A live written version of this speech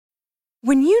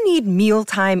When you need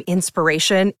mealtime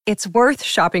inspiration, it's worth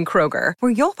shopping Kroger,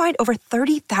 where you'll find over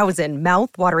 30,000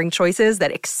 mouth-watering choices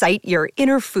that excite your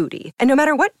inner foodie. And no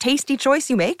matter what tasty choice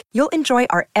you make, you'll enjoy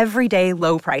our everyday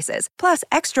low prices, plus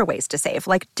extra ways to save,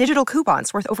 like digital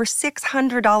coupons worth over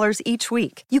 $600 each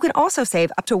week. You can also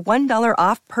save up to $1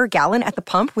 off per gallon at the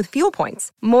pump with fuel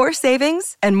points. More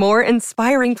savings and more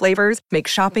inspiring flavors make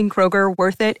shopping Kroger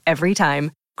worth it every time.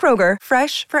 Kroger,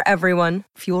 fresh for everyone.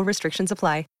 Fuel restrictions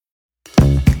apply.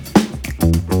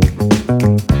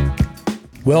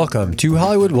 Welcome to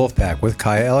Hollywood Wolfpack with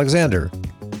Kaya Alexander,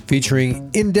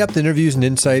 featuring in-depth interviews and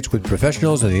insights with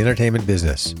professionals in the entertainment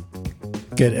business.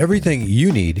 Get everything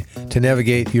you need to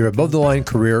navigate your above-the-line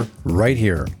career right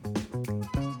here.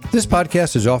 This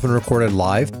podcast is often recorded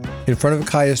live in front of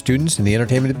Kaya students in the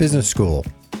Entertainment Business School.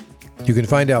 You can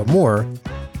find out more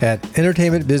at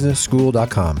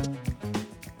entertainmentbusinessschool.com.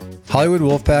 Hollywood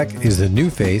Wolfpack is the new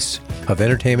face of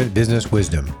entertainment business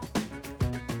wisdom.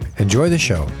 Enjoy the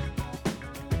show.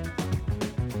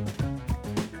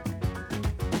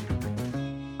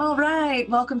 All right,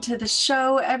 welcome to the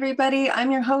show, everybody. I'm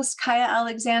your host, Kaya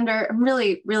Alexander. I'm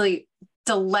really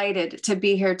delighted to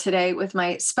be here today with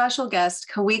my special guest,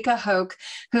 Kawika Hoke,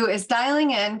 who is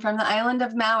dialing in from the island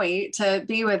of Maui to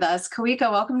be with us.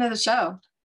 Kawika, welcome to the show.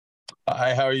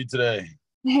 Hi, how are you today?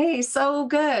 Hey, so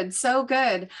good, so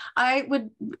good. I would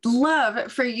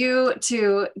love for you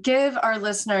to give our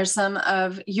listeners some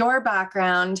of your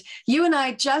background. You and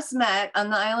I just met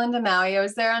on the island of Maui. I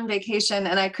was there on vacation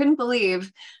and I couldn't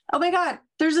believe, oh my God,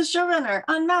 there's a showrunner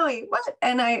on Maui. What?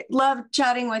 And I loved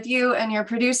chatting with you and your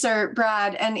producer,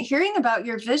 Brad, and hearing about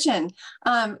your vision.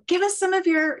 Give us some of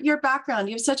your background.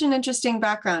 You have such an interesting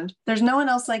background. There's no one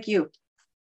else like you.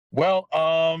 Well,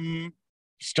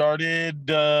 started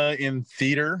in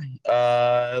theater,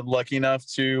 lucky enough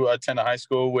to attend a high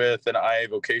school with an IA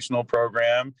vocational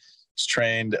program. Was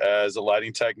trained as a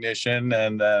lighting technician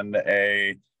and then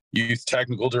a youth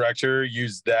technical director.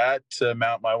 Used that to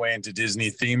mount my way into Disney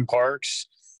theme parks.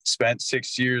 Spent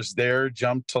 6 years there,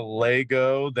 jumped to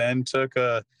Lego, then took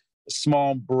a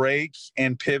small break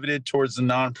and pivoted towards the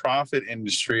nonprofit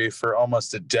industry for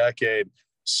almost a decade,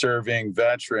 serving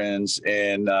veterans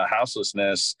in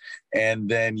houselessness, and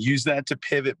then use that to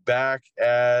pivot back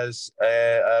as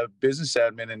a business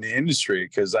admin in the industry,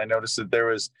 because I noticed that there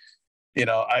was,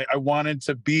 I wanted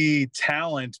to be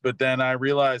talent, but then I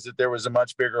realized that there was a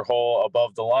much bigger hole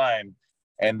above the line,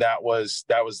 and that was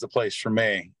the place for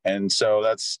me. And so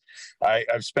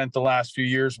I've spent the last few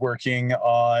years working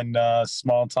on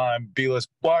small-time B-list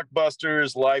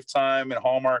blockbusters, Lifetime and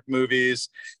Hallmark movies,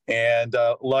 and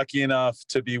lucky enough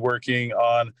to be working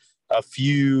on a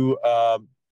few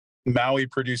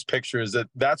Maui-produced pictures.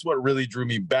 That's what really drew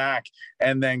me back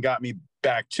and then got me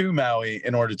back to Maui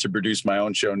in order to produce my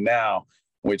own show now,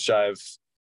 which I've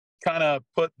kind of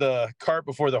put the cart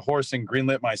before the horse and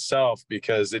greenlit myself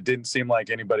because it didn't seem like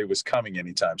anybody was coming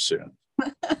anytime soon.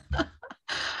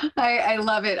 I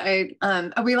love it.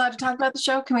 Are we allowed to talk about the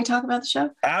show? Can we talk about the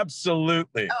show?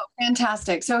 Absolutely. Oh,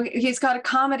 fantastic. So he's got a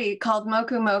comedy called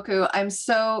Moku-Moku. I'm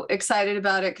so excited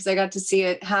about it because I got to see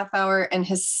it half hour and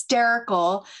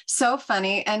hysterical, so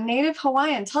funny, and native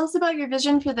Hawaiian. Tell us about your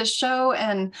vision for the show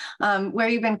and where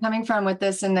you've been coming from with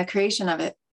this and the creation of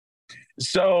it.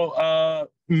 So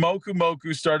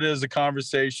Moku-Moku started as a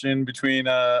conversation between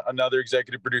another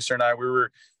executive producer and I.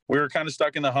 We were kind of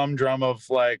stuck in the humdrum of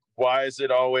like, why is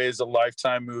it always a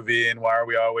Lifetime movie and why are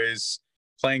we always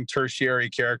playing tertiary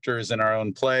characters in our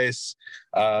own place?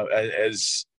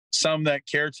 As some that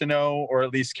care to know, or at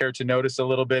least care to notice a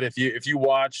little bit, if you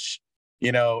watch,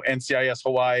 NCIS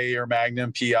Hawaii or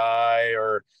Magnum PI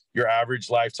or your average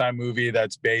Lifetime movie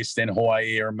that's based in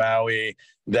Hawaii or Maui,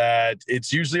 that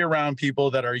it's usually around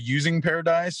people that are using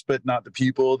paradise, but not the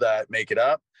people that make it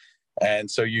up.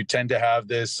 And so you tend to have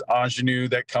this ingenue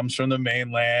that comes from the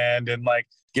mainland and like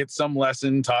gets some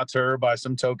lesson taught to her by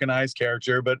some tokenized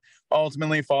character, but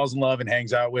ultimately falls in love and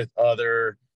hangs out with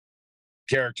other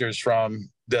characters from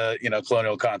the,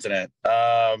 colonial continent.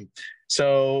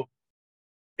 So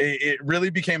it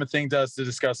really became a thing to us to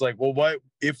discuss, like, well, what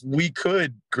if we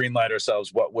could greenlight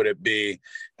ourselves? What would it be?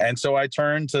 And so I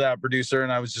turned to that producer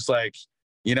and I was just like,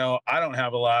 I don't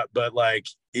have a lot, but like,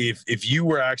 if you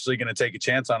were actually going to take a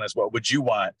chance on us, what would you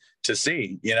want to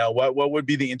see? What would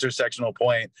be the intersectional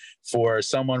point for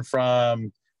someone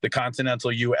from the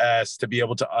continental U.S. to be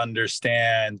able to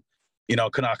understand,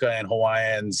 Kanaka and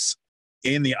Hawaiians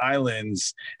in the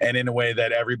islands and in a way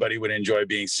that everybody would enjoy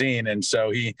being seen. And so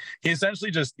he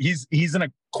essentially he's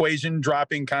an equation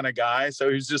dropping kind of guy. So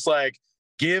he's just like,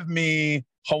 give me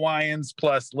Hawaiians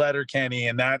plus Letterkenny,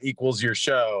 and that equals your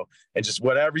show. And just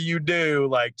whatever you do,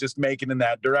 like, just make it in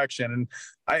that direction.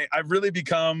 And I've really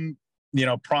become,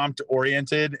 prompt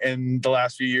oriented in the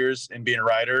last few years in being a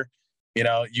writer.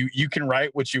 You can write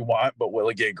what you want, but will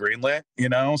it get greenlit?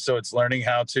 So it's learning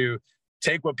how to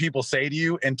take what people say to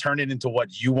you and turn it into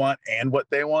what you want and what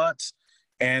they want.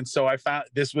 And so I found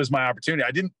this was my opportunity.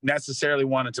 I didn't necessarily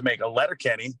want it to make a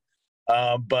Letterkenny,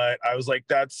 but I was like,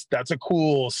 that's a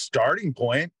cool starting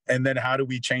point. And then how do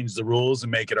we change the rules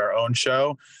and make it our own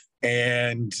show?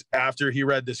 And after he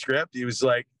read the script, he was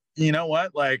like, you know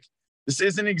what? Like, this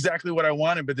isn't exactly what I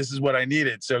wanted, but this is what I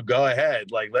needed. So go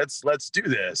ahead. Like, let's do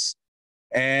this.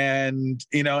 And,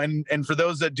 and for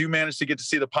those that do manage to get to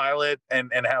see the pilot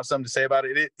and have something to say about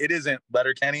it, it isn't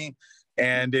Letterkenny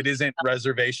and it isn't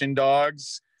Reservation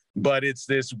Dogs, but it's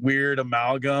this weird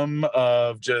amalgam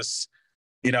of just,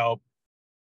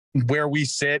 where we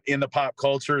sit in the pop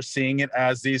culture, seeing it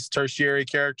as these tertiary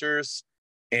characters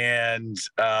and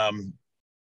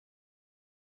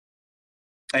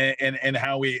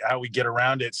how we get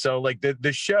around it. So like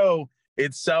the show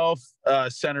itself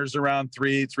centers around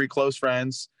three close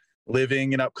friends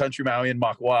living in upcountry Maui and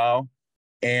Moku-Moku.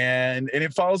 And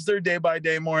it follows their day by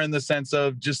day more in the sense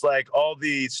of just like all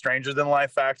the stranger than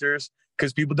life factors,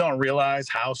 because people don't realize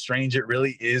how strange it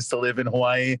really is to live in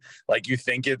Hawaii. Like, you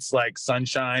think it's like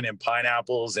sunshine and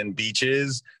pineapples and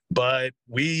beaches, but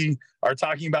we are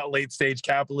talking about late stage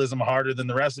capitalism harder than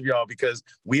the rest of y'all, because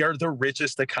we are the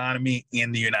richest economy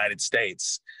in the United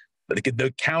States.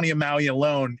 The county of Maui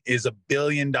alone is $1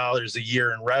 billion a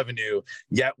year in revenue,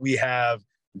 yet we have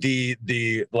the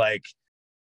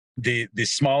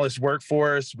smallest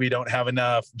workforce. We don't have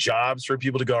enough jobs for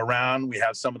people to go around. We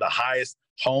have some of the highest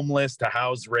homeless to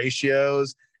housed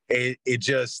ratios.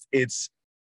 It's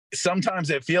sometimes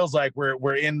it feels like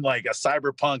we're in like a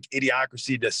cyberpunk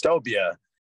idiocracy dystopia,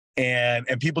 and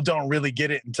people don't really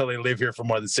get it until they live here for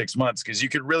more than 6 months, because you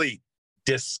could really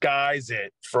disguise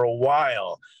it for a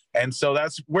while. And so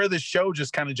that's where the show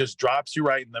just kind of just drops you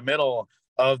right in the middle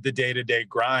of the day-to-day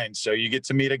grind. So you get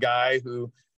to meet a guy who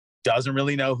doesn't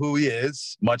really know who he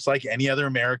is, much like any other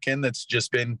American that's just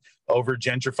been over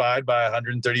gentrified by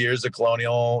 130 years of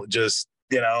colonial, just,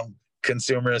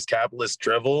 consumerist capitalist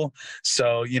drivel.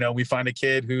 So, we find a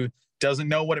kid who doesn't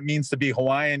know what it means to be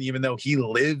Hawaiian, even though he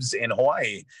lives in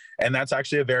Hawaii. And that's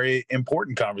actually a very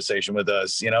important conversation with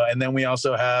us, and then we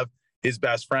also have his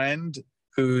best friend,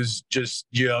 who's just,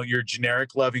 your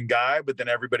generic loving guy, but then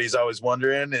everybody's always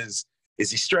wondering, is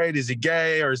he straight? Is he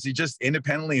gay? Or is he just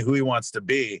independently who he wants to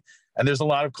be? And there's a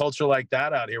lot of culture like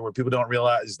that out here where people don't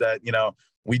realize that,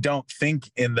 we don't think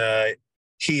in the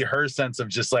he, her sense of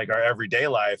just like our everyday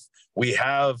life. We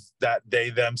have that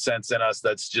they, them sense in us.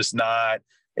 That's just not,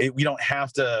 we don't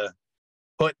have to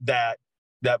put that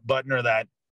button or that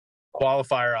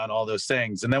qualifier on all those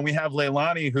things. And then we have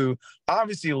Leilani, who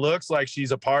obviously looks like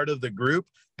she's a part of the group,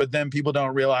 but then people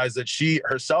don't realize that she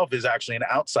herself is actually an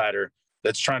outsider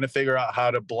that's trying to figure out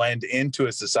how to blend into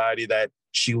a society that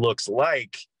she looks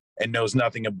like and knows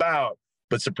nothing about.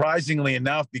 But surprisingly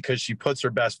enough, because she puts her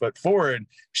best foot forward,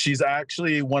 she's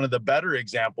actually one of the better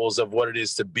examples of what it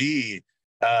is to be,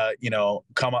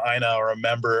 Kama'aina, or a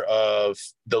member of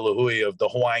the Lahui, of the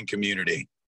Hawaiian community.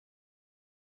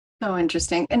 So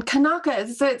interesting. And Kanaka,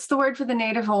 it's the word for the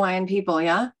native Hawaiian people,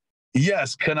 yeah?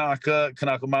 Yes, Kanaka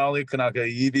Maoli, Kanaka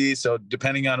Iwi. So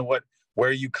depending on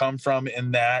where you come from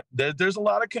in that, there's a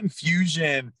lot of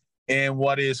confusion in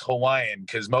what is Hawaiian,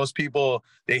 because most people,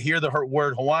 they hear the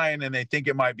word Hawaiian and they think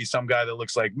it might be some guy that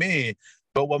looks like me.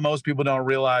 But what most people don't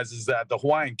realize is that the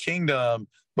Hawaiian kingdom,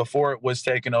 before it was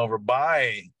taken over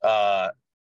by the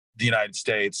United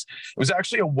States, it was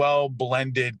actually a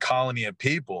well-blended colony of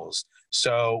peoples.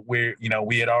 So we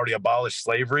had already abolished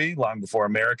slavery long before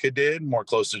America did, more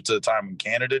closer to the time when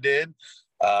Canada did.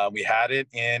 We had it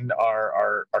in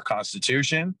our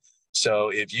Constitution. So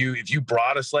if you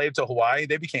brought a slave to Hawaii,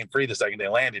 they became free the second they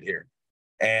landed here.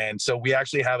 And so we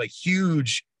actually have a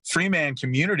huge freeman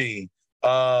community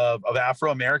of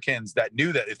Afro-Americans that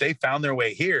knew that if they found their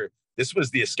way here, this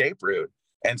was the escape route.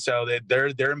 And so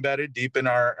they're embedded deep in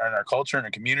our culture and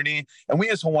our community. And we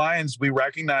as Hawaiians, we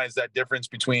recognize that difference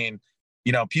between,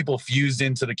 people fused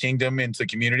into the kingdom, into the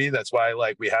community. That's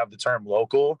why we have the term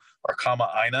local, or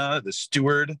Kama'aina, the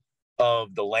steward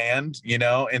of the land,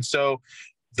 And so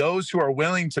those who are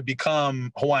willing to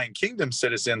become Hawaiian kingdom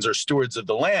citizens or stewards of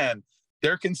the land,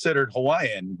 they're considered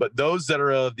Hawaiian. But those that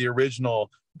are of the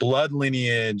original blood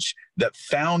lineage that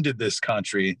founded this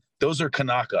country, those are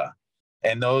Kanaka.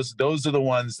 And those are the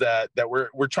ones that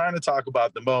we're trying to talk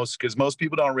about the most, because most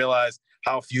people don't realize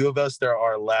how few of us there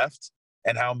are left.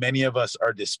 and how many of us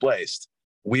are displaced.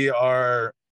 We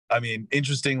are, I mean,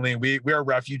 interestingly, we are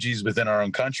refugees within our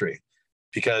own country,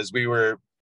 because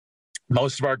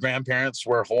most of our grandparents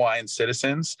were Hawaiian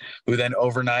citizens who then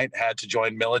overnight had to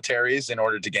join militaries in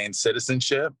order to gain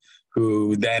citizenship,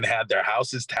 who then had their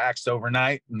houses taxed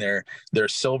overnight and their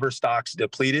silver stocks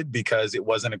depleted because it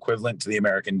wasn't equivalent to the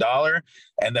American dollar.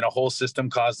 And then a whole system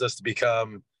caused us to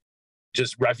become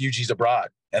just refugees abroad.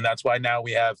 And that's why now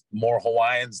we have more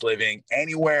Hawaiians living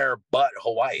anywhere but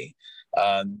Hawaii.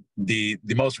 The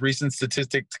most recent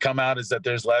statistic to come out is that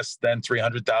there's less than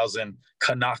 300,000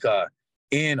 Kanaka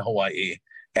in Hawaii,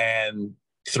 and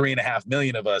 3.5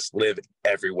 million of us live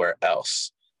everywhere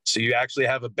else. So you actually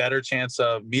have a better chance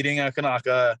of meeting a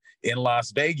Kanaka in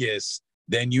Las Vegas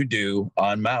than you do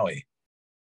on Maui.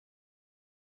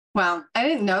 Wow. I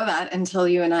didn't know that until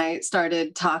you and I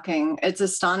started talking. It's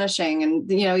astonishing. And,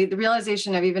 the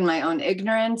realization of even my own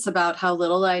ignorance about how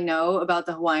little I know about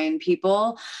the Hawaiian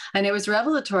people. And it was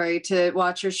revelatory to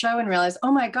watch your show and realize,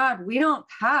 oh my God, we don't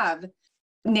have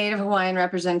Native Hawaiian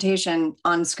representation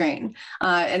on screen.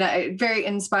 And very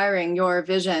inspiring, your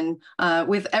vision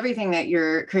with everything that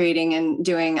you're creating and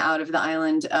doing out of the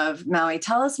island of Maui.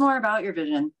 Tell us more about your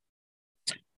vision.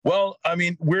 Well, I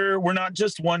mean, we're not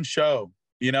just one show.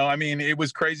 I mean, it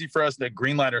was crazy for us to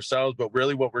greenlight ourselves, but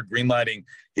really what we're greenlighting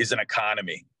is an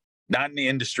economy, not an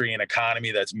industry, an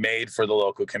economy that's made for the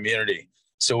local community.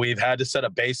 So we've had to set a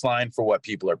baseline for what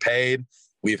people are paid.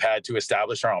 We've had to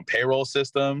establish our own payroll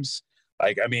systems.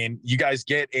 Like, I mean, you guys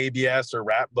get ABS or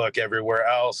Rapbook everywhere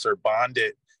else or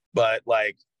Bondit, but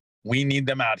like, we need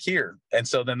them out here. And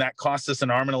so then that costs us an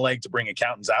arm and a leg to bring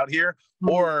accountants out here,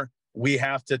 or we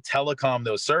have to telecom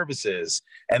those services.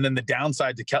 And then the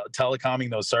downside to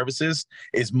telecoming those services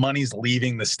is money's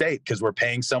leaving the state because we're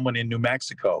paying someone in New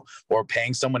Mexico or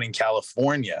paying someone in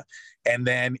California. And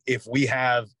then if we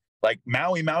have like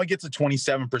Maui gets a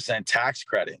 27% tax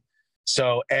credit.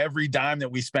 So every dime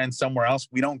that we spend somewhere else,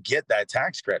 we don't get that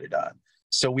tax credit on.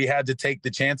 So we had to take the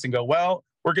chance and go, well,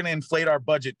 we're going to inflate our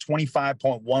budget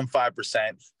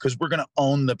 25.15% because we're going to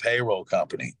own the payroll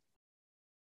company.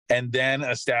 And then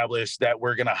establish that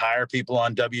we're going to hire people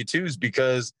on W-2s,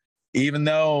 because even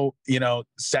though,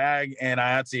 SAG and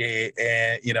IATSE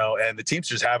and the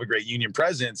Teamsters have a great union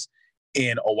presence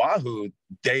in Oahu,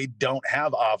 they don't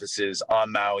have offices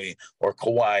on Maui or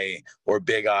Kauai or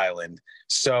Big Island.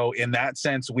 So in that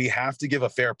sense, we have to give a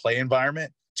fair play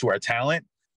environment to our talent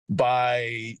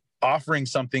by offering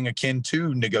something akin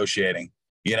to negotiating,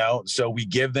 so we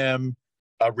give them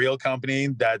a real company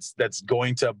that's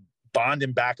going to bond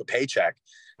and back a paycheck.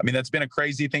 I mean, that's been a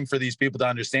crazy thing for these people to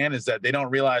understand, is that they don't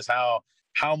realize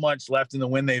how much left in the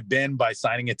wind they've been by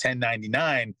signing a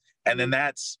 1099. And then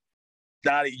that's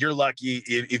not, you're lucky.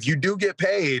 If you do get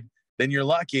paid, then you're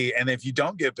lucky. And if you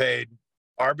don't get paid,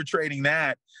 arbitrating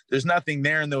that, there's nothing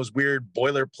there in those weird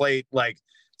boilerplate, like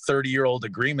 30-year-old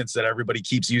agreements that everybody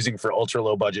keeps using for ultra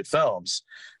low budget films.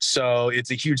 So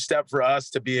it's a huge step for us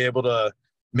to be able to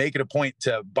make it a point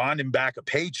to bond and back a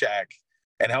paycheck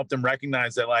and help them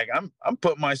recognize that, like, I'm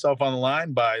putting myself on the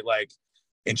line by like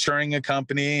insuring a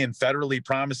company and federally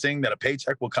promising that a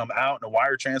paycheck will come out and a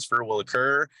wire transfer will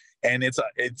occur. And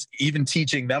it's even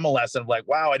teaching them a lesson of like,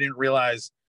 wow, I didn't realize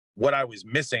what I was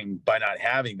missing by not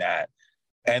having that.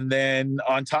 And then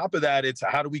on top of that, it's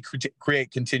how do we create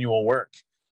continual work?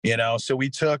 So we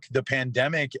took the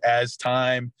pandemic as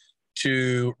time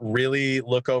to really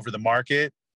look over the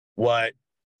market, what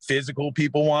physical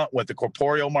people want, what the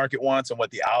corporeal market wants, and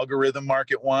what the algorithm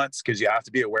market wants, because you have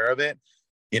to be aware of it.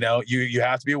 You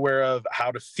have to be aware of how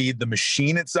to feed the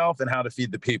machine itself and how to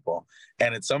feed the people.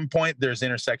 And at some point there's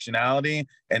intersectionality,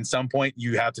 and some point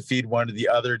you have to feed one or the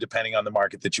other depending on the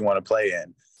market that you want to play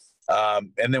in.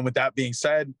 And then with that being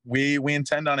said, we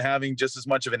intend on having just as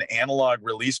much of an analog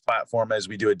release platform as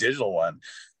we do a digital one.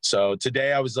 So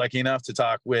today I was lucky enough to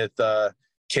talk with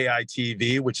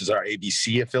KITV, which is our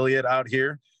ABC affiliate out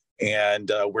here.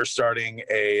 And we're starting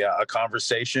a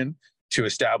conversation to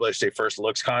establish a first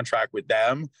looks contract with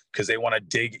them, because they want to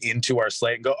dig into our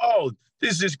slate and go, oh,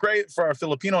 this is great for our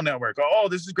Filipino network. Oh,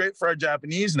 this is great for our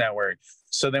Japanese network.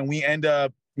 So then we end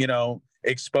up,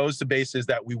 exposed to bases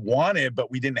that we wanted, but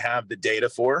we didn't have the data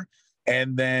for.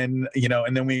 And then,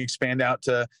 and then we expand out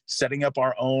to setting up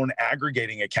our own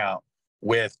aggregating account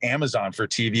with Amazon for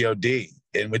TVOD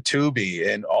and with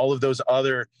Tubi and all of those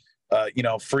other,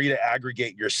 free to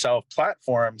aggregate yourself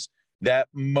platforms that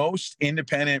most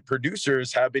independent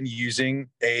producers have been using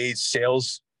a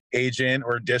sales agent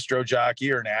or a distro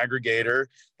jockey or an aggregator.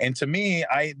 And to me,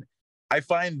 I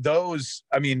find those,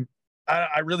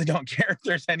 I really don't care if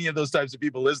there's any of those types of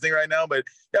people listening right now, but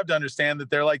you have to understand that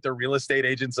they're like the real estate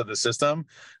agents of the system.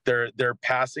 They're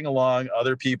passing along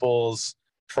other people's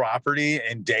property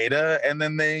and data, and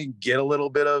then they get a little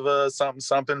bit of a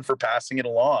something for passing it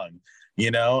along,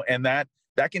 and that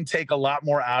can take a lot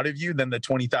more out of you than the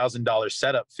 $20,000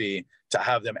 setup fee to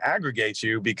have them aggregate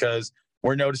you, because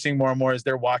we're noticing more and more as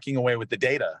they're walking away with the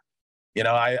data.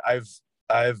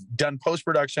 I've done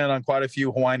post-production on quite a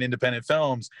few Hawaiian independent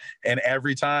films, and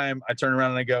every time I turn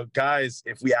around and I go, guys,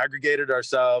 if we aggregated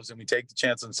ourselves and we take the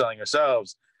chance on selling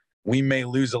ourselves, we may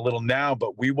lose a little now,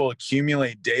 but we will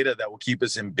accumulate data that will keep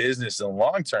us in business in the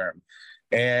long term.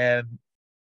 And,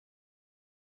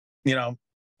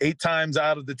 8 times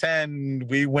out of the 10,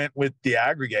 we went with the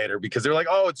aggregator because they're like,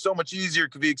 oh, it's so much easier,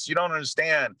 Kawika, you don't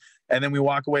understand. And then we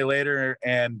walk away later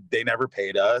and they never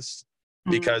paid us.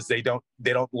 Because they don't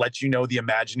let you know the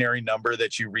imaginary number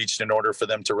that you reached in order for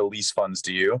them to release funds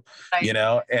to you,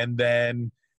 right.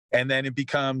 And then it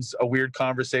becomes a weird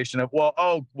conversation of, well,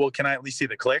 can I at least see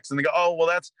the clicks? And they go, oh, well,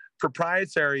 that's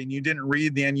proprietary and you didn't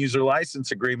read the end user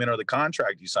license agreement or the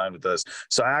contract you signed with us.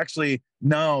 So actually,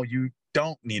 no, you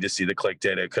don't need to see the click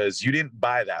data because you didn't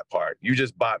buy that part. You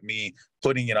just bought me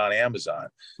putting it on Amazon.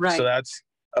 Right. So that's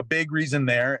a big reason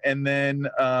there. And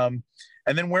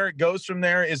then where it goes from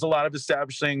there is a lot of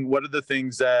establishing what are the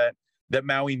things that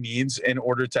Maui needs in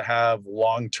order to have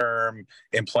long-term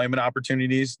employment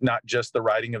opportunities, not just the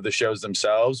writing of the shows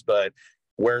themselves, but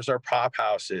where's our prop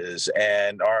houses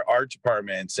and our art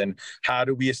departments, and how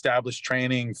do we establish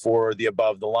training for the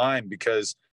above the line?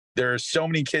 Because there's so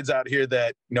many kids out here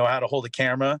that know how to hold a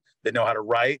camera, that know how to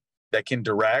write, that can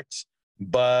direct,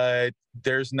 but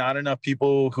there's not enough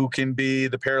people who can be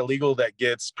the paralegal that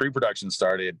gets pre-production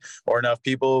started, or enough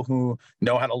people who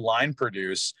know how to line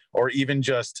produce, or even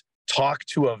just talk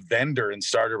to a vendor and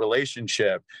start a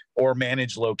relationship or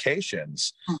manage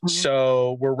locations. Mm-hmm.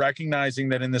 So we're recognizing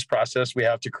that in this process, we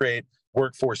have to create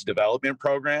workforce development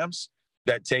programs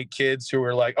that take kids who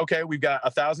are like, okay, we've got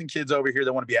 1,000 kids over here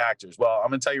that want to be actors. Well, I'm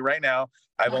going to tell you right now,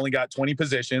 I've only got 20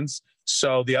 positions.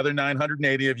 So the other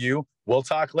 980 of you, we'll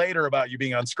talk later about you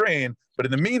being on screen. But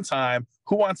in the meantime,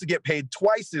 who wants to get paid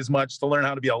twice as much to learn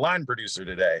how to be a line producer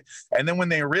today? And then when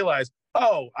they realize,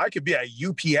 oh, I could be a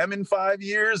UPM in 5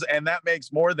 years and that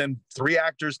makes more than 3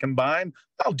 actors combined,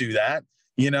 I'll do that,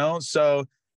 So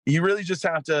you really just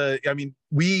have to,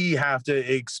 we have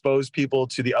to expose people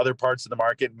to the other parts of the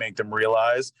market and make them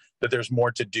realize that there's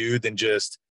more to do than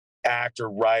just act or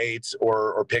write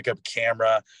or pick up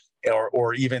camera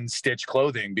or even stitch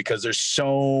clothing, because there's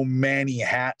so many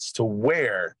hats to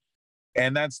wear.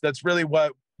 And that's really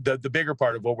what the bigger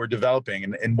part of what we're developing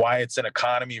and why it's an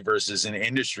economy versus an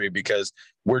industry, because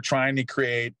we're trying to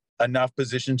create enough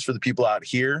positions for the people out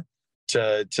here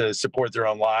to support their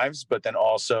own lives, but then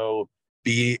also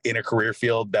be in a career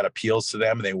field that appeals to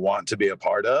them and they want to be a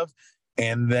part of,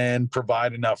 and then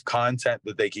provide enough content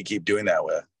that they can keep doing that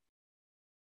with.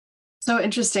 So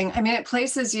interesting. It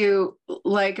places you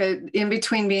like in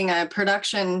between being a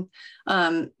production,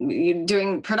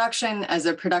 doing production as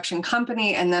a production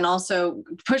company, and then also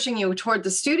pushing you toward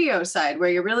the studio side, where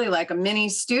you're really like a mini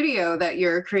studio that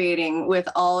you're creating with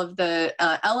all of the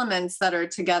elements that are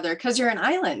together, because you're an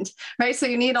island, right? So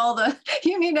you need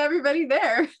everybody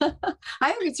there.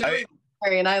 I think it's really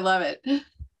scary, and I love it.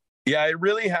 Yeah, it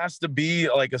really has to be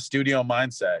like a studio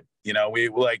mindset.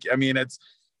 It's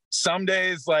some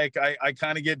days, like I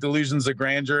kind of get delusions of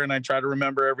grandeur and I try to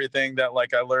remember everything that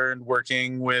like I learned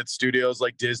working with studios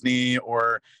like Disney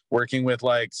or working with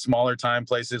like smaller time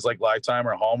places like Lifetime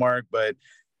or Hallmark, but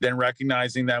then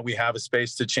recognizing that we have a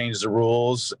space to change the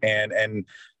rules and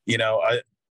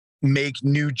make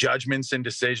new judgments and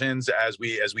decisions as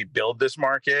we build this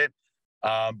market.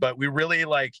 But we really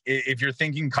if you're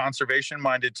thinking conservation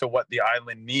minded to what the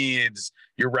island needs,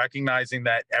 you're recognizing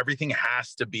that everything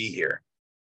has to be here.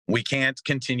 We can't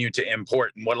continue to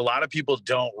import. And what a lot of people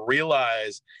don't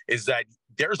realize is that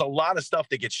there's a lot of stuff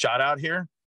that gets shot out here,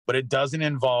 but it doesn't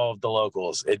involve the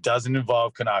locals. It doesn't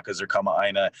involve Kanakas or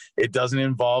Kama'aina. It doesn't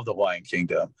involve the Hawaiian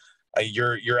Kingdom.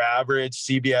 Your average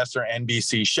CBS or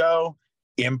NBC show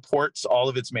imports all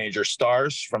of its major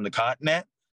stars from the continent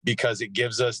because it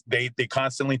gives us, they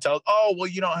constantly tell us, oh, well,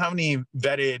 you don't have any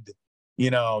vetted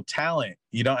talent.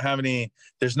 You don't have any,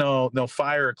 there's no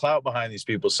fire or clout behind these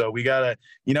people. So we gotta,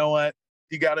 you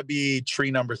gotta be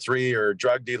tree number 3 or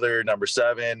drug dealer number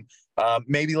 7.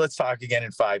 Maybe let's talk again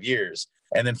in 5 years.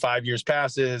 And then 5 years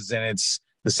passes and it's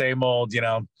the same old,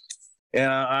 I'm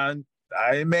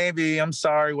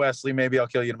sorry, Wesley, maybe I'll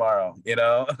kill you tomorrow,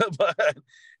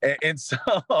 and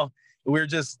so we're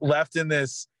just left in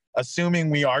this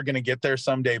assuming we are going to get there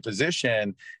someday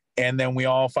position. And then we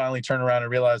all finally turn around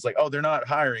and realize, like, oh, they're not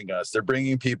hiring us. They're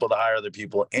bringing people to hire other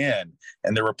people in,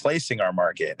 and they're replacing our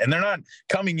market. And they're not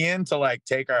coming in to like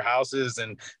take our houses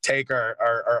and take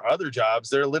our other jobs.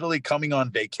 They're literally coming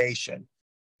on vacation.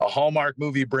 A Hallmark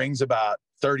movie brings about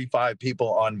 35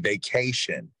 people on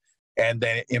vacation, and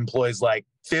then it employs like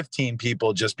 15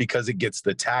 people just because it gets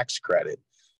the tax credit.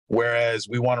 Whereas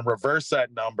we want to reverse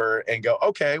that number and go,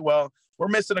 okay, well, we're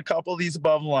missing a couple of these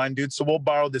above the line dudes. So we'll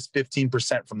borrow this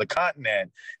 15% from the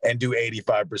continent and do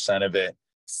 85% of it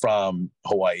from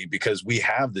Hawaii because we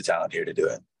have the talent here to do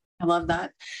it. I love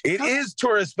that. It is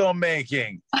tourist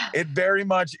filmmaking. It very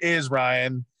much is,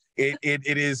 Ryan.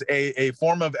 It is a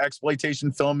form of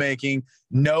exploitation filmmaking,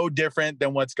 no different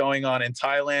than what's going on in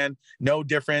Thailand, no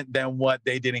different than what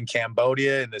they did in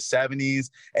Cambodia in the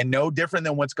 70s, and no different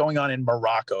than what's going on in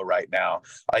Morocco right now.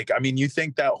 Like, I mean, you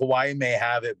think that Hawaii may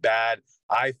have it bad.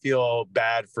 I feel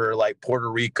bad for like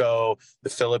Puerto Rico, the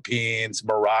Philippines,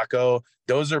 Morocco.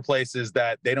 Those are places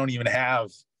that they don't even have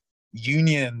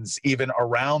unions even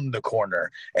around the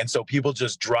corner. And so people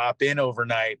just drop in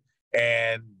overnight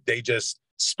and they just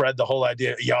spread the whole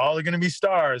idea, y'all are going to be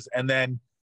stars. And then,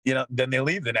 you know, then they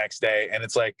leave the next day. And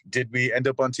it's like, did we end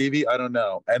up on TV? I don't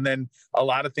know. And then a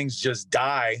lot of things just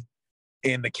die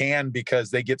in the can because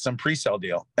they get some pre-sale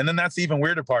deal. And then that's the even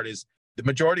weirder part is the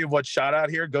majority of what's shot out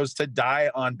here goes to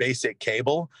die on basic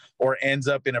cable or ends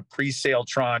up in a pre-sale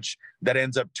tranche that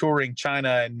ends up touring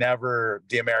China and never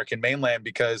the American mainland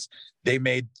because they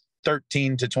made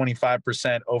 13 to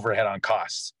 25% overhead on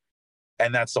costs.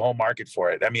 And that's the whole market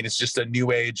for it. I mean, it's just a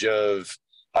new age of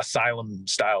asylum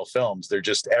style films. They're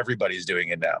just, everybody's doing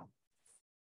it now.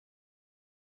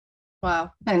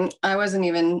 Wow. And I wasn't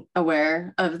even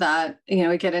aware of that. You know,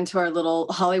 we get into our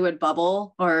little Hollywood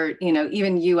bubble or, you know,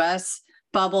 even US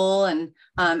bubble. And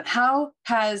how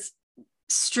has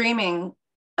streaming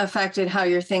affected how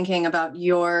you're thinking about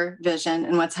your vision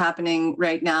and what's happening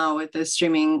right now with the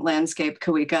streaming landscape,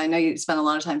 Kawika? I know you spent a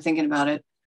lot of time thinking about it.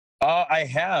 I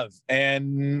have.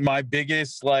 And my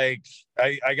biggest, like,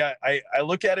 I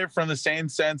look at it from the same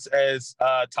sense as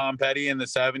Tom Petty in the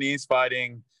 70s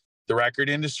fighting the record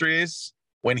industries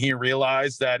when he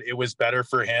realized that it was better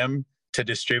for him to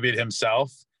distribute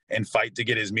himself and fight to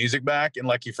get his music back. And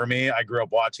lucky for me, I grew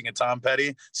up watching a Tom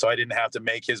Petty, so I didn't have to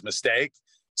make his mistake.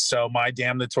 So my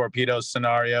Damn the Torpedoes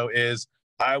scenario is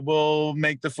I will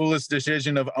make the foolish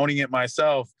decision of owning it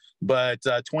myself. But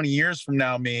 20 years from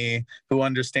now, me, who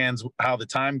understands how the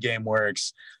time game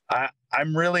works,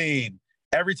 I'm really,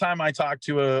 every time I talk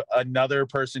to another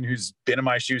person who's been in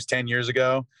my shoes 10 years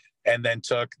ago and then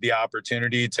took the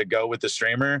opportunity to go with the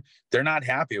streamer, they're not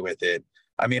happy with it.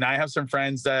 I mean, I have some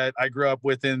friends that I grew up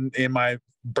with in my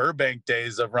Burbank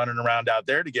days of running around out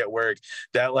there to get work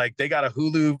that like they got a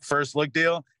Hulu first look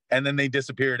deal and then they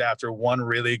disappeared after one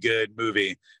really good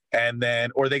movie. And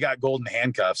then, or they got golden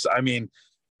handcuffs. I mean,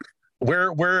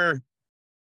 we're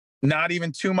not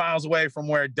even 2 miles away from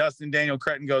where Dustin Daniel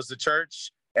Cretton goes to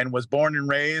church and was born and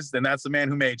raised. And that's the man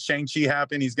who made Shang-Chi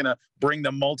happen. He's going to bring the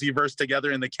multiverse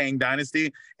together in the Kang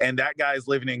dynasty. And that guy's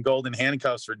living in golden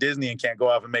handcuffs for Disney and can't go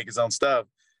off and make his own stuff.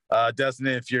 Dustin,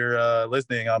 if you're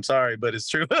listening, I'm sorry, but it's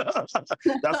true.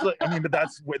 That's what I mean, but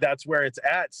that's where it's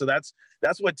at. So that's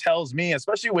what tells me,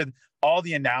 especially with all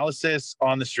the analysis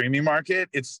on the streaming market,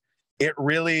 it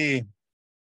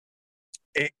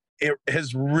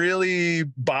has really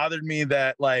bothered me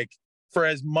that, like, for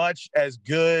as much as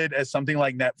good as something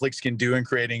like Netflix can do in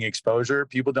creating exposure,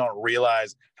 people don't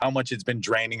realize how much it's been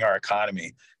draining our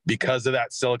economy because of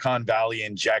that Silicon Valley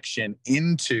injection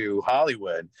into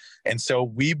Hollywood. And so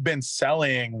we've been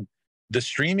selling the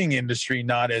streaming industry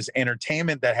not as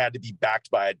entertainment that had to be backed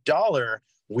by a dollar.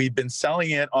 We've been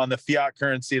selling it on the fiat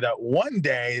currency that one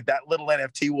day that little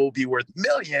NFT will be worth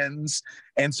millions.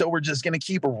 And so we're just going to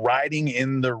keep riding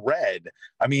in the red.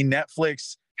 I mean,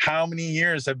 Netflix, how many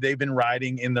years have they been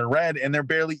riding in the red? And they're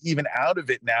barely even out of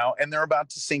it now. And they're about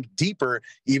to sink deeper,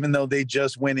 even though they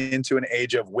just went into an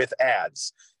age of with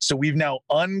ads. So we've now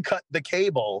uncut the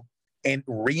cable and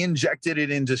re-injected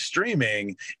it into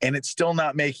streaming, and it's still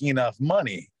not making enough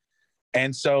money.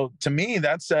 And so to me,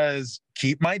 that says,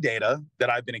 keep my data that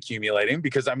I've been accumulating,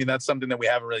 because I mean, that's something that we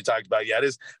haven't really talked about yet,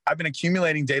 is I've been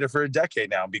accumulating data for a decade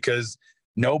now because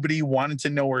nobody wanted to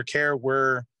know or care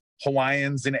where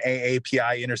Hawaiians and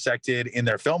AAPI intersected in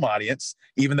their film audience,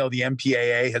 even though the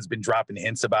MPAA has been dropping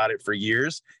hints about it for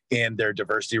years in their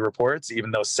diversity reports, even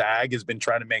though SAG has been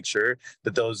trying to make sure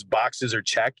that those boxes are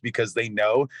checked because they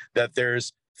know that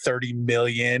there's 30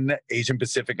 million Asian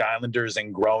Pacific Islanders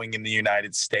and growing in the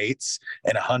United States,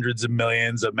 and hundreds of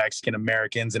millions of Mexican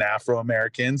Americans and Afro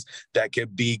Americans that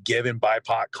could be given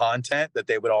BIPOC content that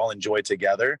they would all enjoy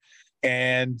together.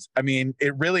 And I mean,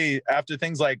 it really, after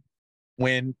things like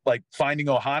when like Finding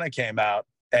Ohana came out,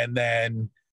 and then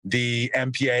the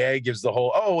MPAA gives the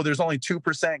whole, oh, there's only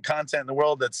 2% content in the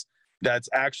world that's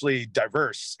actually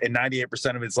diverse, and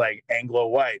 98% of it's like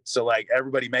Anglo-white. So like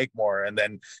everybody make more. And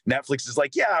then Netflix is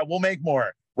like, yeah, we'll make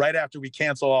more right after we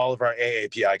cancel all of our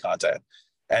AAPI content.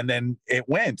 And then it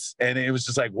went, and it was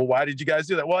just like, well, why did you guys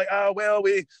do that? Well,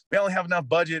 we only have enough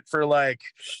budget for like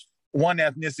one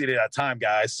ethnicity at a time,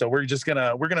 guys. So we're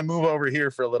gonna move over here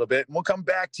for a little bit, and we'll come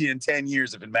back to you in 10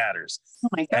 years if it matters. Oh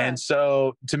my God. And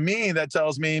so to me, that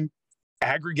tells me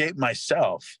aggregate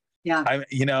myself. Yeah.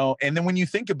 And then when you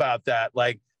think about that,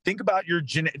 like think about your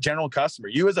general customer,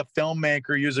 you as a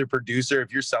filmmaker, you as a producer,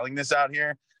 if you're selling this out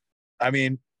here, I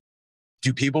mean,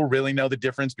 do people really know the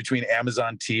difference between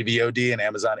Amazon TVOD and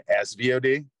Amazon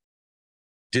SVOD?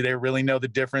 Do they really know the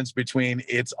difference between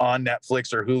it's on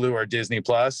Netflix or Hulu or Disney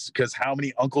Plus? Because how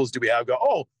many uncles do we have go,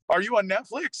 oh, are you on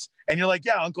Netflix? And you're like,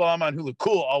 yeah, uncle, I'm on Hulu.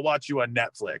 Cool, I'll watch you on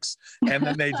Netflix. And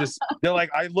then they're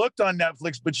like, I looked on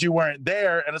Netflix, but you weren't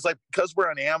there. And it's like, because we're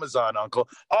on Amazon, uncle.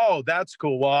 Oh, that's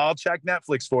cool. Well, I'll check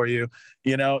Netflix for you.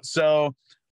 So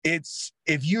it's,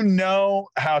 if you know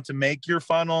how to make your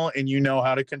funnel and you know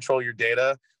how to control your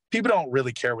data, people don't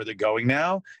really care where they're going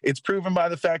now. It's proven by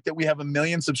the fact that we have 1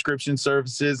 million subscription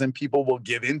services, and people will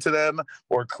give into them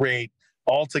or create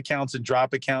alt accounts and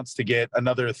drop accounts to get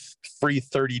another free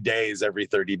 30 days every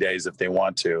 30 days if they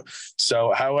want to.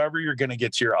 So however you're going to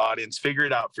get to your audience, figure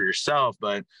it out for yourself,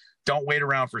 but don't wait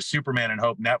around for Superman and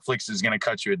hope Netflix is going to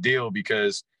cut you a deal,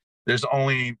 because there's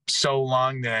only so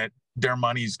long that their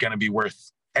money is going to be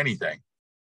worth anything.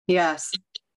 Yes.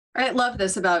 I love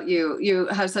this about you. You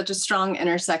have such a strong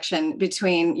intersection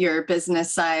between your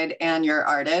business side and your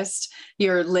artist.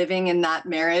 You're living in that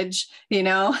marriage,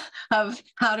 of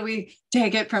how do we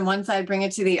take it from one side, bring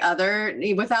it to the other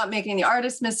without making the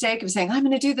artist mistake of saying, I'm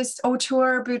going to do this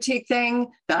auteur boutique thing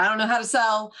that I don't know how to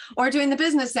sell, or doing the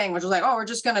business thing, which is like, oh, we're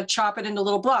just going to chop it into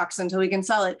little blocks until we can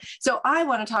sell it. So I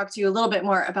want to talk to you a little bit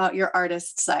more about your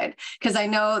artist side, because I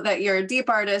know that you're a deep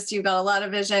artist. You've got a lot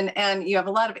of vision and you have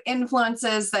a lot of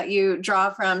influences that you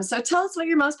draw from. So tell us what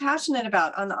you're most passionate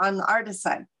about on the artist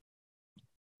side.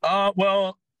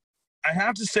 Well, I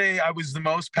have to say I was the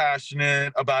most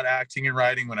passionate about acting and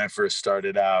writing when I first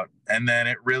started out. And then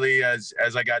it really, as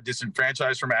I got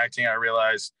disenfranchised from acting, I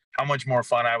realized how much more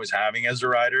fun I was having as a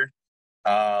writer.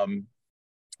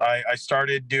 I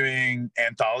started doing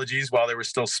anthologies while there was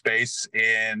still space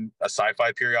in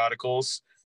sci-fi periodicals.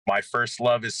 My first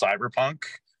love is cyberpunk.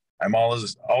 I'm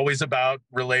always about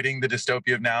relating the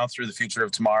dystopia of now through the future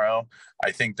of tomorrow.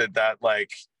 I think that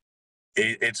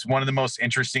it's one of the most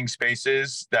interesting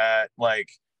spaces that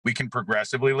we can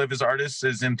progressively live as artists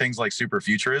is in things like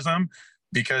superfuturism,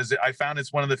 because I found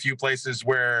it's one of the few places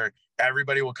where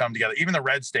everybody will come together, even the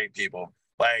red state people.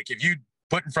 Like if you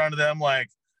put in front of them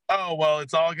oh, well,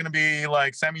 it's all going to be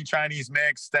like semi-Chinese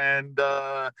mixed and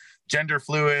gender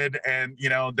fluid. And,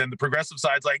 then the progressive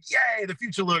side's like, yay, the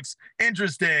future looks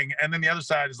interesting. And then the other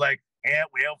side is like, yeah,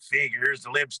 well, figures,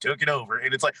 the libs took it over.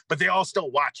 And it's like, but they all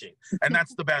still watch it. And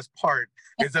that's the best part,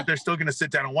 is that they're still going to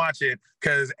sit down and watch it,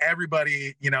 because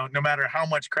everybody, no matter how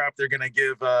much crap they're going to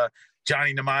give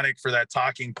Johnny Mnemonic for that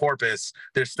talking porpoise,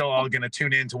 they're still all going to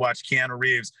tune in to watch Keanu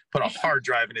Reeves put a hard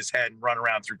drive in his head and run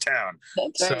around through town.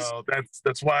 So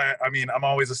that's why, I'm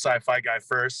always a sci-fi guy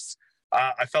first.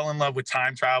 I fell in love with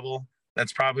time travel.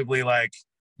 That's probably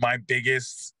my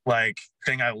biggest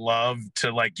thing I love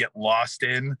to get lost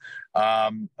in.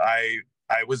 I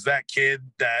was that kid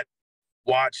that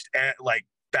watched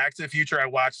Back to the Future. I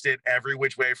watched it every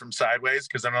which way from sideways,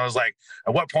 because then I was like,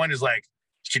 at what point is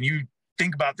can you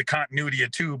think about the continuity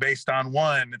of two based on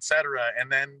one, etc.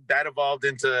 And then that evolved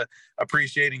into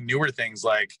appreciating newer things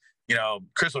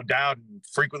Chris O'Dowd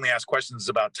frequently asked questions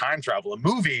about time travel, a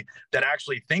movie that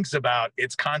actually thinks about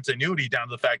its continuity down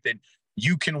to the fact that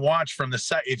you can watch from the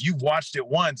set. If you've watched it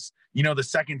once, the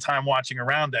second time watching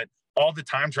around that all the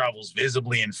time travel is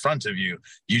visibly in front of you.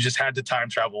 You just had to time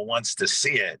travel once to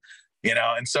see it,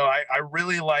 And so I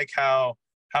really like how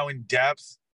in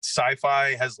depth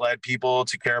sci-fi has led people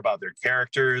to care about their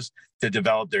characters, to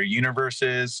develop their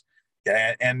universes.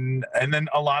 And then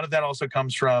a lot of that also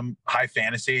comes from high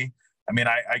fantasy.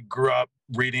 I grew up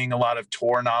reading a lot of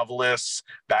Tor novelists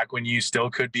back when you still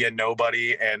could be a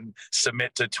nobody and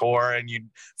submit to Tor, and you'd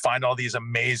find all these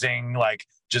amazing,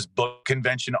 just book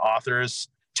convention authors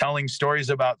telling stories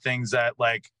about things that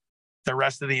the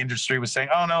rest of the industry was saying,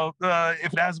 oh no,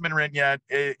 if it hasn't been written yet,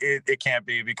 it can't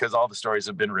be because all the stories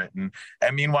have been written.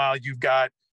 And meanwhile, you've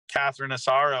got Catherine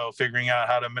Asaro figuring out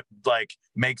how to like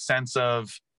make sense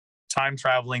of time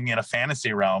traveling in a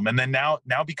fantasy realm. And then now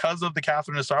because of the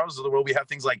Catherine Asaros of the world, we have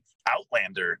things like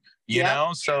Outlander, you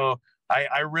know? So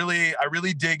I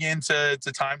really dig into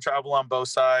time travel on both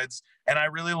sides. And I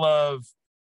really love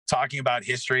talking about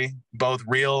history, both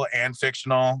real and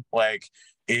fictional. Like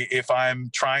if I'm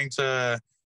trying to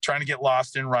get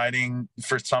lost in writing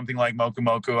for something like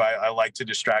Moku-Moku, I like to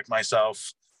distract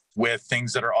myself with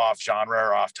things that are off genre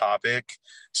or off topic.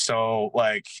 So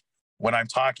like when I'm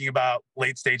talking about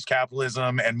late stage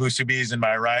capitalism and musubis in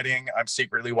my writing, I'm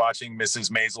secretly watching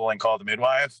Mrs. Maisel and Call the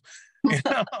Midwife, you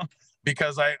know,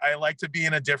 because I like to be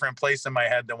in a different place in my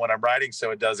head than when I'm writing.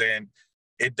 So it doesn't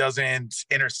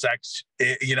intersect,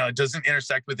 it doesn't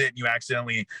intersect with it. And you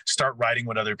accidentally start writing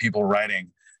what other people are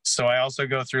writing. So I also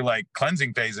go through like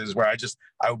cleansing phases where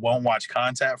I won't watch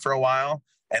content for a while.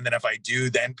 And then if I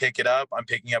do then pick it up, I'm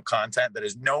picking up content that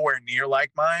is nowhere near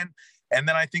like mine. And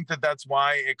then I think that that's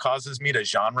why it causes me to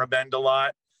genre bend a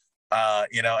lot,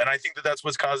 and I think that that's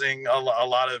what's causing a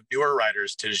lot of newer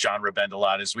writers to genre bend a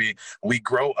lot is we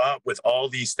grow up with all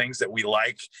these things that we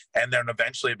like. And then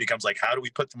eventually it becomes like, how do we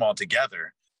put them all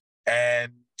together?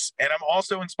 And I'm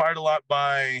also inspired a lot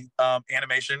by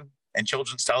animation and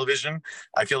children's television.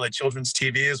 I feel like children's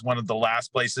TV is one of the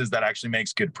last places that actually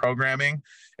makes good programming.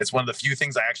 It's one of the few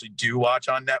things I actually do watch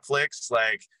on Netflix.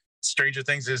 Like Stranger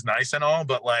Things is nice and all,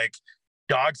 but like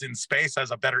Dogs in Space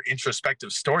has a better introspective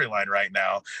storyline right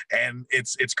now. And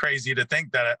it's crazy to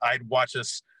think that I'd watch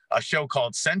a show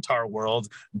called Centaur World,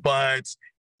 but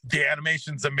the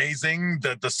animation's amazing.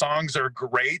 The songs are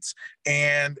great.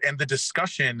 And the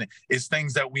discussion is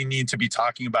things that we need to be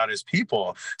talking about as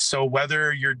people. So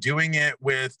whether you're doing it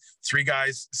with three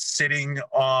guys sitting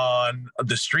on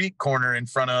the street corner in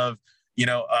front of,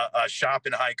 a shop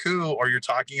in haiku, or you're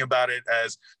talking about it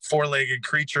as four-legged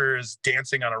creatures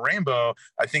dancing on a rainbow,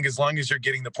 I think as long as you're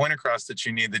getting the point across that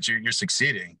you need, that you're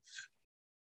succeeding.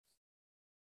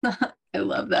 I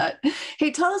love that.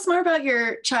 Hey, tell us more about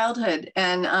your childhood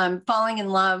and falling in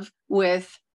love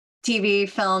with TV,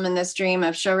 film, and this dream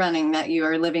of showrunning that you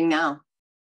are living now.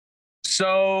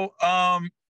 So I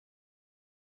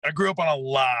grew up on a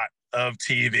lot of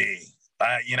TV.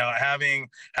 Having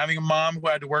a mom who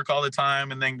had to work all the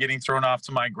time and then getting thrown off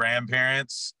to my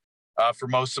grandparents for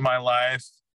most of my life.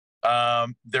 I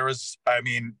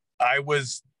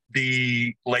was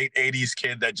the late 80s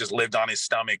kid that just lived on his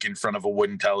stomach in front of a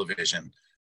wooden television.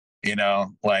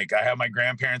 Like I had my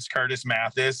grandparents, Curtis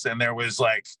Mathis, and there was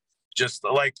like,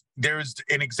 there's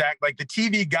an exact, like the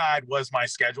TV guide was my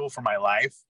schedule for my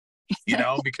life.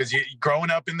 Because growing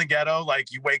up in the ghetto,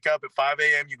 like you wake up at 5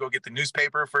 a.m., you go get the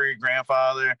newspaper for your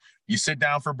grandfather, you sit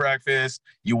down for breakfast,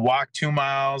 you walk 2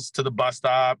 miles to the bus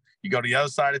stop, you go to the other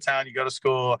side of town, you go to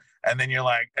school, and then you're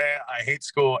like, I hate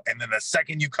school. And then the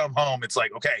second you come home, it's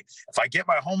like, okay, if I get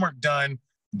my homework done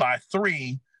by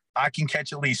 3, I can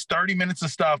catch at least 30 minutes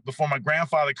of stuff before my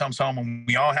grandfather comes home and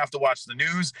we all have to watch the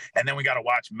news. And then we got to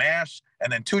watch MASH. And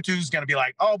then Tutu's going to be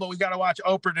like, oh, but we got to watch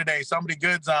Oprah today. Somebody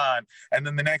good's on. And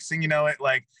then the next thing you know,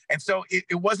 and so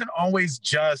it wasn't always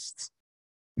just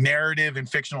narrative and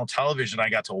fictional television I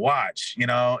got to watch.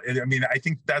 I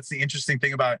think that's the interesting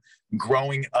thing about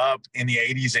growing up in the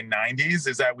 80s and 90s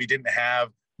is that we didn't have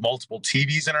multiple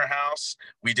TVs in our house.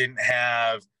 We didn't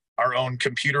have our own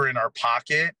computer in our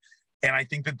pocket. And I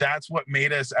think that that's what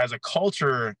made us as a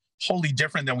culture wholly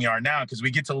different than we are now, because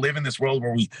we get to live in this world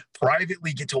where we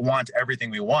privately get to want everything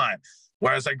we want.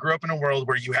 Whereas I grew up in a world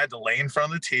where you had to lay in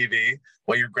front of the TV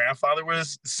while your grandfather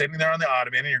was sitting there on the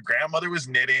ottoman and your grandmother was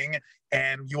knitting,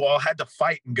 and you all had to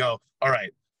fight and go, all right,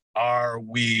 are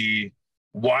we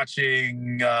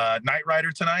watching Knight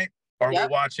Rider tonight? Or are we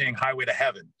watching Highway to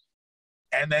Heaven?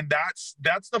 And then that's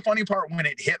the funny part when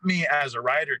it hit me as a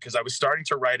writer, because I was starting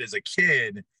to write as a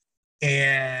kid.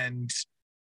 And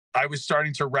I was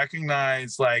starting to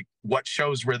recognize like what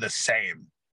shows were the same.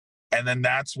 And then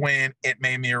that's when it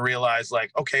made me realize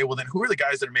like, okay, well then who are the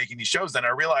guys that are making these shows? Then I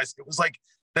realized it was like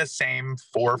the same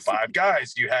 4 or 5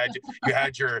 guys. You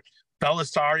had your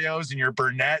Belisarios and your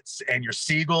Burnett's and your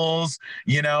Siegels,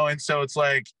 and so it's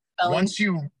like,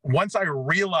 once I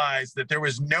realized that there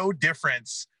was no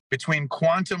difference between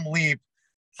Quantum Leap,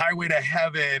 Highway to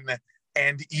Heaven,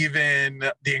 and even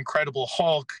The Incredible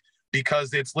Hulk,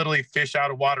 because it's literally fish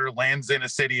out of water, lands in a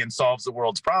city, and solves the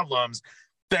world's problems,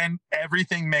 then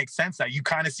everything makes sense now. You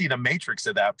kind of see the matrix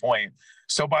at that point.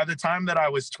 So by the time that I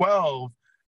was 12,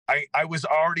 I was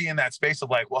already in that space of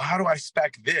like, well, how do I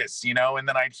spec this, you know? And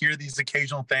then I'd hear these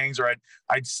occasional things, or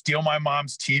I'd steal my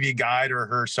mom's TV guide or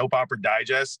her soap opera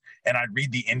digest, and I'd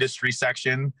read the industry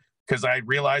section, because I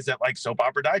realized that like Soap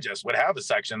Opera Digest would have a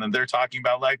section and they're talking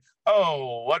about like,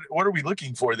 oh, what are we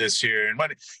looking for this year?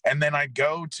 And then I'd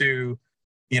go to,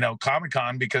 you know,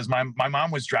 Comic-Con, because my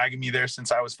mom was dragging me there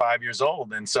since I was 5 years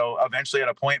old. And so eventually at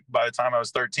a point, by the time I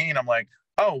was 13, I'm like,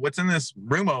 oh, what's in this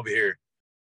room over here?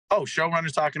 Oh,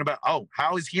 showrunner's talking about, oh,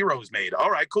 how is Heroes made? All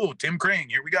right, cool. Tim Crane,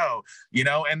 here we go. You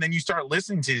know, and then you start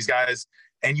listening to these guys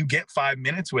and you get 5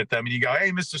 minutes with them and you go,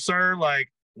 hey, Mr. Sir,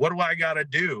 like, what do I got to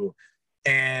do?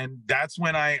 And that's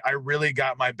when I really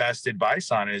got my best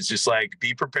advice on it. It's just like,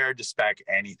 be prepared to spec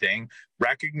anything,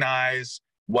 recognize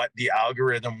what the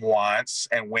algorithm wants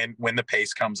and when the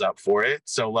pace comes up for it.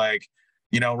 So like,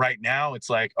 you know, right now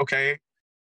it's like, okay,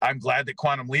 I'm glad that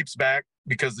Quantum Leap's back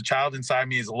because the child inside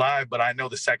me is alive, but I know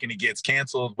the second he gets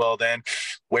canceled, well then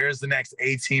where's the next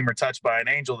A-Team or Touched by an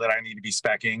Angel that I need to be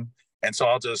speccing? And so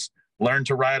I'll just learn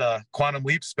to write a Quantum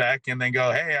Leap spec and then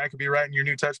go, hey, I could be writing your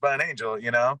new Touched by an Angel,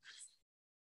 you know?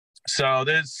 So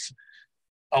there's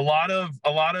a lot of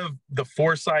the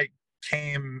foresight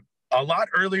came a lot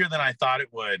earlier than I thought it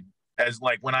would, as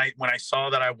like when I saw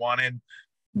that I wanted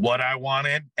what I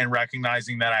wanted and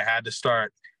recognizing that I had to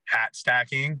start hat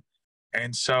stacking.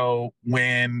 And so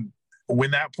when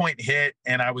that point hit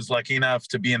and I was lucky enough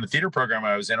to be in the theater program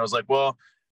I was in, I was like, well,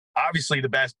 obviously the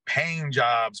best paying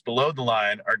jobs below the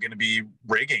line are going to be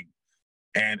rigging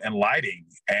and lighting.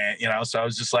 And, you know, so I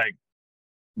was just like,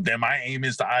 then my aim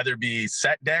is to either be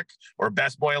set deck or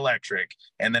best boy electric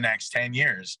in the next 10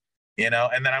 years, you know?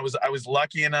 And then I was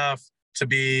lucky enough to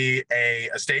be a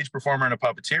stage performer and a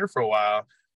puppeteer for a while,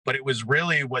 but it was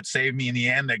really what saved me in the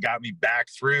end that got me back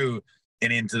through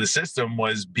and into the system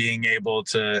was being able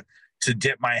to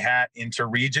dip my hat into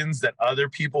regions that other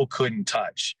people couldn't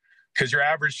touch. Because your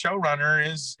average showrunner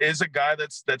is a guy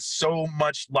that's so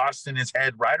much lost in his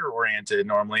head, writer oriented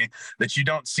normally, that you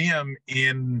don't see him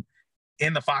in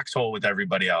the foxhole with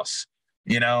everybody else,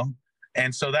 you know?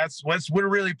 And so that's what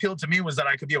really appealed to me, was that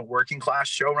I could be a working class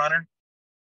showrunner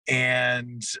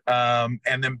and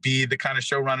then be the kind of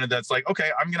showrunner that's like,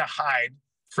 okay, I'm going to hide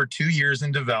for 2 years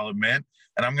in development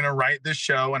and I'm going to write this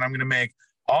show and I'm going to make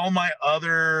all my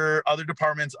other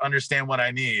departments understand what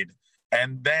I need.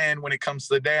 And then when it comes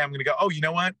to the day, I'm going to go, oh, you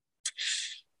know what?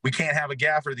 We can't have a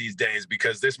gaffer these days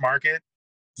because this market,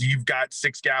 you've got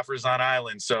 6 gaffers on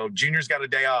island. So Junior's got a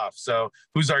day off. So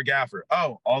who's our gaffer?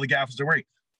 Oh, all the gaffers are working.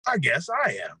 I guess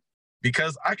I am,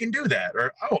 because I can do that.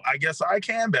 Or, oh, I guess I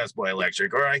can Best Boy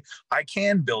Electric, or I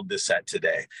can build this set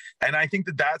today. And I think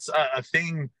that that's a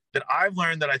thing that I've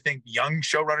learned that I think young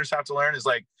showrunners have to learn is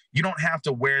like, you don't have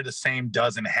to wear the same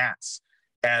dozen hats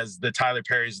as the Tyler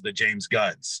Perrys, the James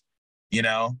Gunns. You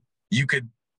know, you could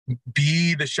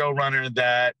be the showrunner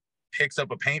that picks up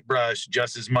a paintbrush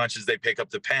just as much as they pick up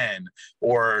the pen,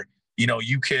 or, you know,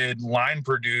 you could line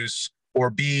produce or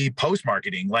be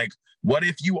post-marketing. Like, what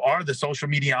if you are the social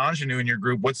media ingenue in your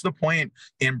group? What's the point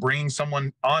in bringing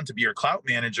someone on to be your clout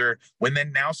manager when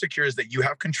then now secures that you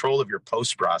have control of your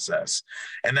post process?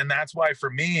 And then that's why for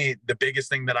me, the biggest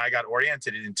thing that I got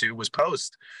oriented into was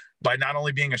post, by not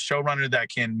only being a showrunner that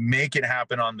can make it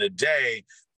happen on the day,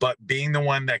 but being the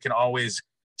one that can always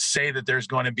say that there's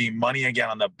going to be money again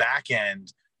on the back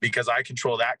end, because I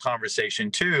control that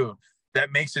conversation too.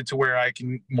 That makes it to where I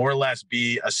can more or less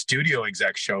be a studio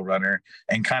exec showrunner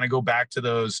and kind of go back to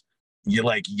those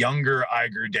like younger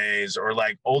Iger days, or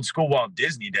like old school Walt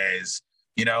Disney days,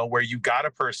 you know, where you got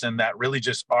a person that really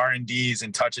just R&Ds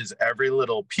and touches every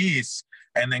little piece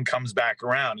and then comes back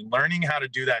around. And learning how to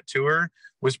do that tour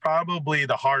was probably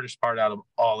the hardest part out of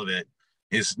all of it,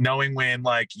 is knowing when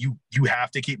like you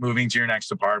have to keep moving to your next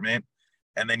department,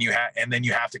 and then you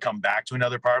have to come back to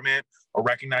another department, or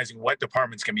recognizing what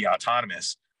departments can be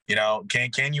autonomous. You know,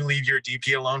 can you leave your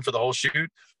DP alone for the whole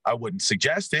shoot? I wouldn't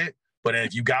suggest it, but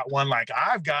if you got one like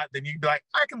I've got, then you'd be like,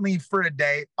 I can leave for a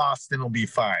day. Austin will be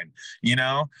fine, you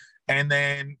know? And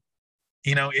then,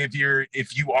 you know, if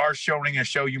you are showing a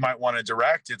show you might want to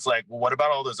direct, it's like, well, what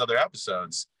about all those other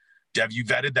episodes? Have you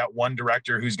vetted that one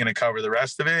director who's going to cover the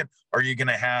rest of it? Or are you going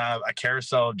to have a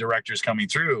carousel of directors coming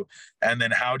through? And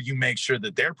then how do you make sure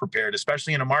that they're prepared,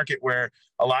 especially in a market where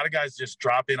a lot of guys just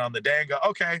drop in on the day and go,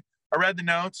 okay, I read the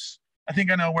notes, I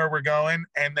think I know where we're going.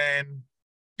 And then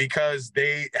because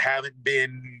they haven't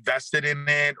been vested in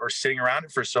it or sitting around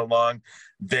it for so long,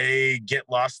 they get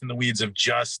lost in the weeds of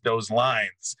just those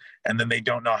lines. And then they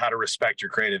don't know how to respect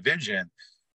your creative vision.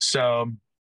 So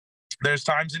there's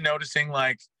times in noticing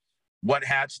like, what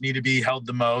hats need to be held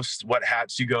the most, what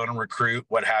hats you go and recruit,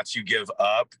 what hats you give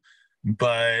up.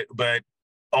 But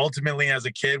ultimately, as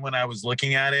a kid, when I was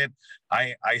looking at it,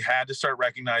 I had to start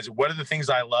recognizing what are the things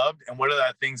I loved and what are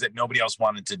the things that nobody else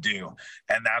wanted to do.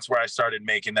 And that's where I started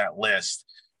making that list.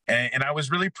 And I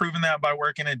was really proving that by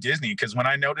working at Disney, because when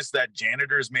I noticed that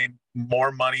janitors made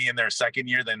more money in their second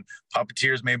year than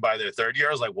puppeteers made by their third year,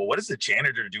 I was like, well, what is the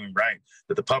janitor doing right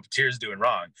that the puppeteer is doing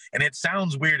wrong? And it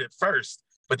sounds weird at first,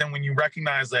 but then when you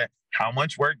recognize that how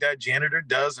much work that janitor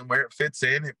does and where it fits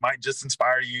in, it might just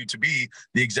inspire you to be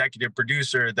the executive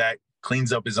producer that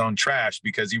cleans up his own trash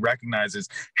because he recognizes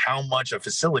how much a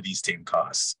facilities team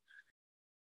costs.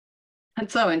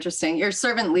 That's so interesting. Your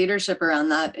servant leadership around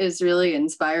that is really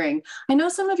inspiring. I know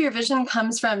some of your vision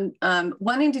comes from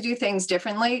wanting to do things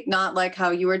differently, not like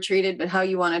how you were treated, but how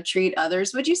you want to treat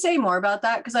others. Would you say more about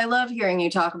that? Because I love hearing you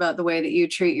talk about the way that you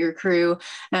treat your crew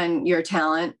and your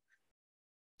talent.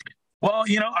 Well,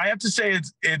 I have to say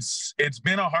it's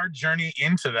been a hard journey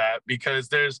into that, because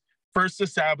there's first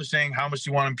establishing how much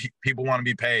people want to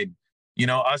be paid.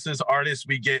 Us as artists,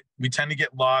 we tend to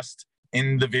get lost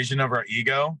in the vision of our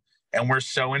ego. And we're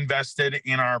so invested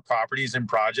in our properties and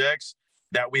projects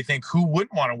that we think, who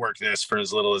wouldn't want to work this for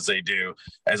as little as they do,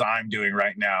 as I'm doing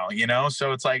right now,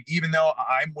 So it's like, even though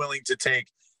I'm willing to take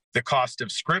the cost of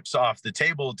scripts off the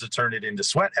table to turn it into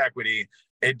sweat equity,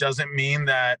 it doesn't mean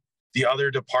that the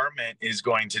other department is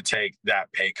going to take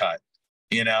that pay cut.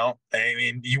 I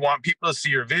mean, you want people to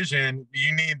see your vision.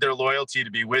 You need their loyalty to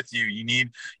be with you. You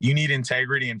need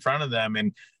integrity in front of them.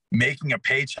 And making a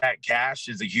paycheck cash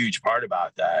is a huge part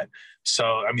about that.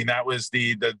 So, I mean, that was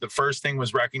the first thing,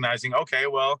 was recognizing, okay,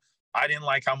 well, I didn't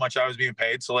like how much I was being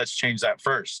paid, so let's change that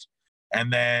first.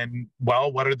 And then,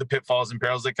 well, what are the pitfalls and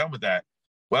perils that come with that?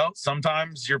 Well,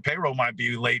 sometimes your payroll might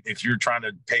be late if you're trying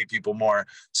to pay people more.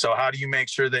 So how do you make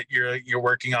sure that you're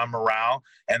working on morale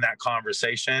and that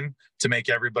conversation to make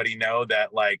everybody know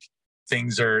that, like,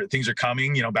 things are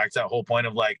coming, back to that whole point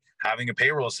of like having a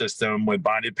payroll system with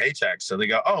bonded paychecks. So they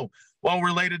go, oh, well,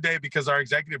 we're late today because our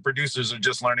executive producers are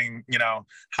just learning,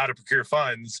 how to procure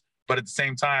funds. But at the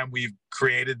same time, we've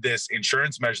created this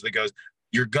insurance measure that goes,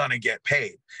 you're going to get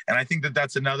paid. And I think that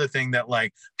that's another thing that,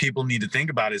 like, people need to think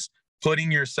about, is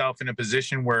putting yourself in a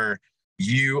position where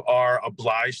you are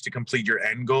obliged to complete your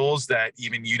end goals that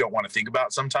even you don't want to think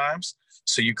about sometimes.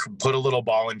 So you put a little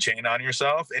ball and chain on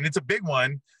yourself. And it's a big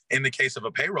one in the case of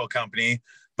a payroll company.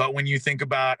 But when you think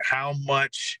about how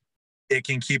much it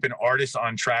can keep an artist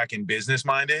on track and business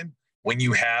minded, when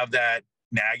you have that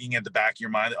nagging at the back of your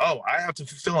mind, oh, I have to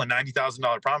fulfill a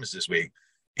 $90,000 promise this week,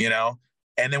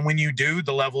 and then when you do,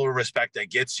 the level of respect that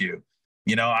gets you,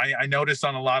 I noticed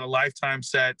on a lot of Lifetime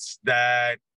sets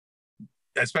that,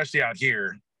 especially out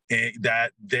here,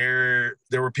 that there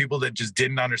were people that just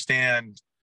didn't understand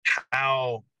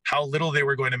how little they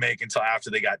were going to make until after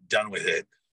they got done with it,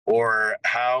 or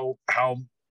how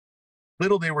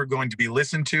little they were going to be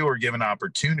listened to or given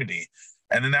opportunity.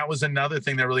 And then that was another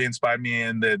thing that really inspired me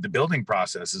in the building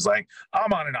process, is like,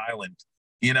 I'm on an island,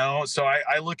 So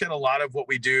I look at a lot of what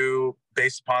we do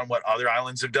based upon what other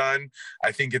islands have done.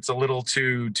 I think it's a little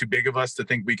too big of us to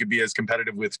think we could be as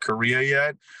competitive with Korea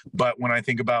yet. But when I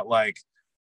think about like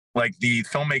the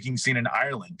filmmaking scene in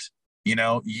Ireland,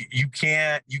 you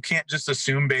can't just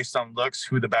assume based on looks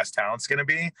who the best talent's going to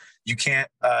be. You can't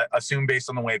assume based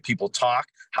on the way people talk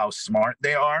how smart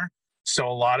they are. So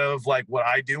a lot of like what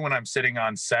I do when I'm sitting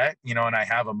on set, and I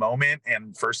have a moment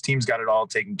and first team's got it all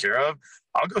taken care of,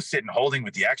 I'll go sit in holding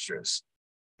with the extras.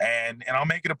 And I'll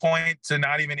make it a point to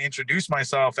not even introduce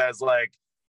myself as like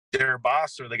their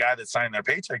boss or the guy that signed their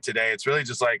paycheck today. It's really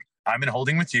just like, I'm in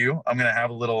holding with you. I'm going to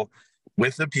have a little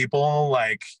with the people,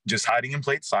 like just hiding in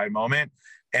plain sight moment,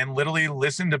 and literally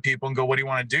listen to people and go, what do you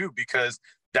want to do? Because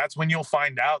that's when you'll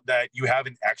find out that you have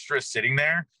an extra sitting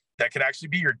there that could actually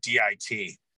be your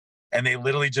DIT. And they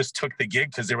literally just took the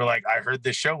gig because they were like, I heard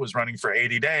this show was running for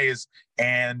 80 days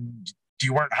and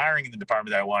you weren't hiring in the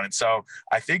department that I wanted. So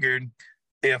I figured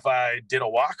if I did a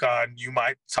walk-on, you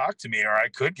might talk to me or I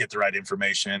could get the right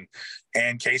information.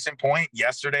 And case in point,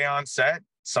 yesterday on set,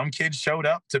 some kid showed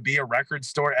up to be a record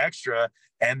store extra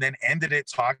and then ended it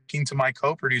talking to my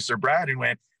co-producer, Brad, and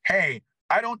went, hey,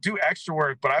 I don't do extra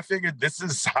work, but I figured this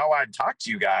is how I talk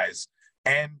to you guys.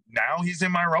 And now he's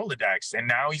in my Rolodex and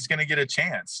now he's going to get a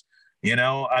chance.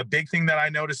 A big thing that I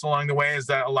noticed along the way is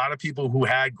that a lot of people who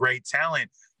had great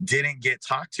talent didn't get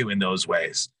talked to in those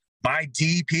ways. My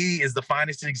DP is the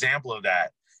finest example of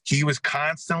that. He was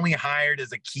constantly hired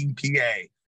as a key PA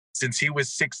since he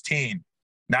was 16.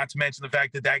 Not to mention the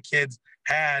fact that that kid's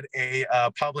had a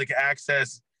public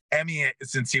access Emmy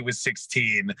since he was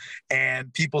 16,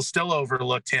 and people still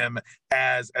overlooked him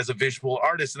as a visual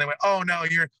artist. And they went, oh no,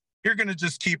 you're going to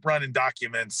just keep running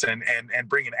documents and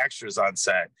bringing extras on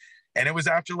set. And it was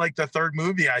after like the third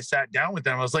movie, I sat down with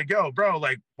him. I was like, yo, bro,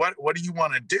 like, what do you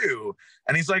want to do?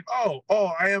 And he's like, oh,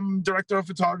 I am director of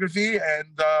photography,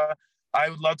 and I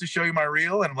would love to show you my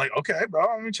reel. And I'm like, okay,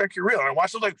 bro, let me check your reel. And I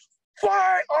watched it, like,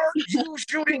 why are you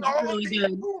shooting all of these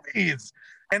movies?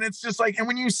 And it's just like, and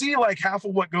when you see like half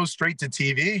of what goes straight to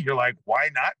TV, you're like, why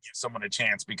not give someone a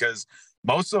chance? Because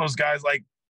most of those guys, like,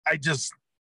 I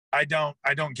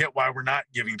don't get why we're not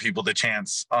giving people the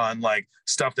chance on like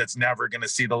stuff that's never going to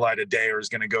see the light of day or is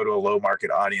going to go to a low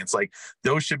market audience. Like,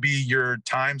 those should be your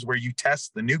times where you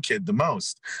test the new kid the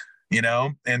most, you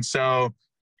know? And so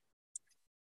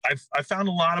I found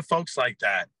a lot of folks like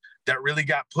that really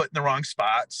got put in the wrong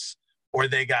spots, or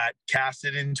they got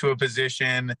casted into a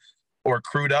position or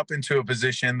crewed up into a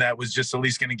position that was just at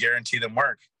least going to guarantee them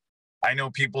work. I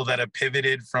know people that have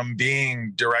pivoted from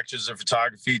being directors of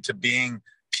photography to being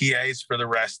PAs for the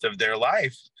rest of their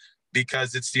life,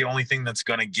 because it's the only thing that's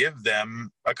going to give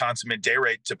them a consummate day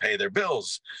rate to pay their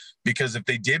bills. Because if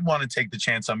they did want to take the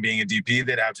chance on being a DP,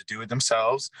 they'd have to do it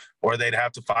themselves, or they'd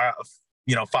have to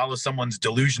follow someone's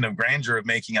delusion of grandeur of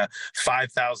making a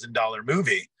 $5,000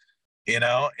 movie, you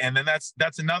know? And then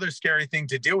that's another scary thing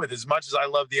to deal with. As much as I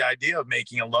love the idea of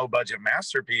making a low budget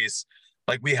masterpiece,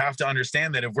 like, we have to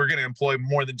understand that if we're going to employ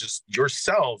more than just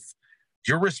yourself,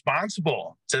 you're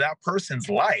responsible to that person's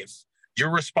life.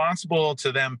 You're responsible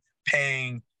to them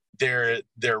paying their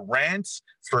rent,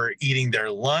 for eating their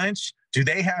lunch. Do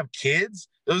they have kids?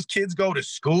 Those kids go to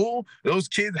school. Those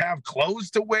kids have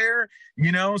clothes to wear,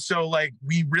 you know? So like,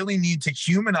 we really need to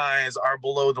humanize our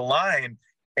below the line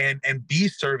and be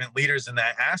servant leaders in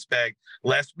that aspect,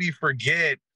 lest we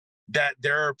forget that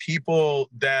there are people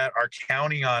that are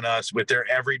counting on us with their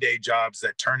everyday jobs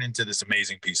that turn into this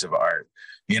amazing piece of art.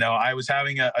 You know, I was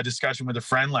having a discussion with a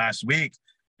friend last week,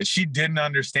 and she didn't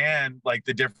understand like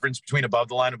the difference between above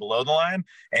the line and below the line.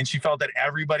 And she felt that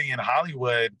everybody in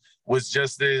Hollywood was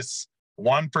just this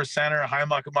 1%er, high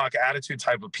muck attitude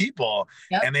type of people.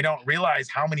 Yep. And they don't realize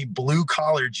how many blue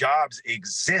collar jobs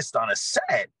exist on a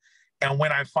set. And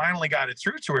when I finally got it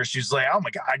through to her, she's like, oh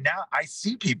my God, now I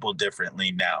see people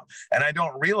differently now. And I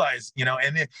don't realize, you know,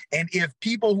 and if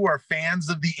people who are fans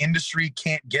of the industry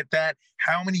can't get that,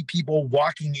 how many people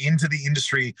walking into the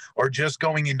industry or just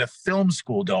going into film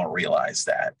school don't realize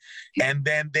that? And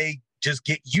then they just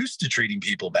get used to treating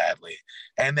people badly.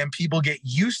 And then people get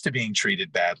used to being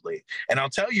treated badly. And I'll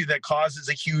tell you, that causes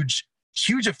a huge,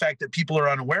 huge effect that people are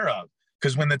unaware of.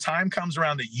 Because when the time comes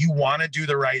around that you want to do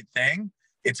the right thing,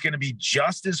 it's going to be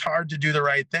just as hard to do the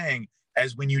right thing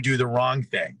as when you do the wrong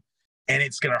thing. And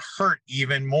it's going to hurt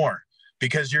even more,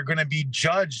 because you're going to be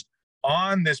judged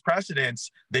on this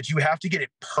precedence that you have to get it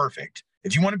perfect.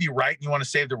 If you want to be right and you want to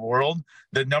save the world,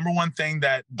 the number one thing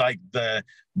that like the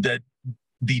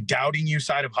doubting you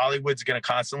side of Hollywood's going to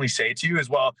constantly say to you is,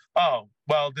 well,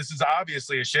 this is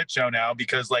obviously a shit show now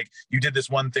because like you did this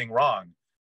one thing wrong.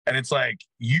 And it's like,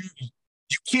 you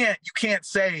can't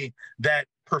say that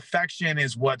perfection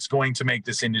is what's going to make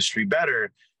this industry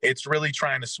better. It's really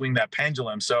trying to swing that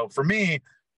pendulum. So for me,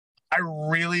 I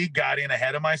really got in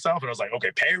ahead of myself and I was like,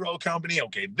 okay, payroll company,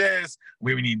 okay,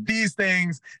 we need these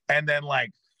things. And then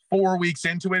like 4 weeks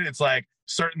into it, it's like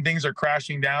certain things are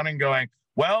crashing down and going,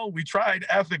 well, we tried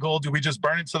ethical. Do we just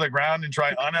burn it to the ground and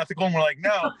try unethical? And we're like,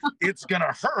 no, it's going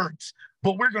to hurt,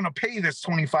 but we're going to pay this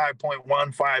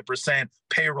 25.15%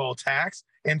 payroll tax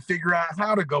and figure out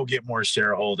how to go get more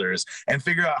shareholders and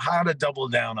figure out how to double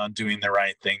down on doing the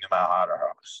right thing no matter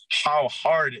how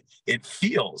hard it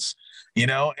feels, you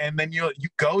know? And then you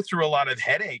go through a lot of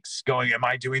headaches going, am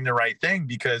I doing the right thing?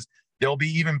 Because there'll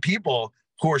be even people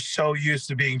who are so used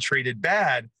to being treated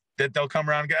bad that they'll come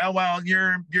around and go, oh, well,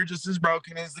 you're just as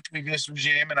broken as the previous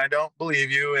regime and I don't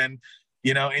believe you. And,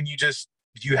 you know, and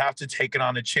you have to take it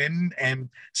on the chin. And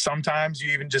sometimes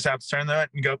you even just have to turn that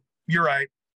and go, you're right.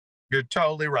 You're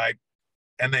totally right.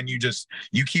 And then you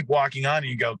keep walking on and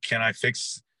you go, can I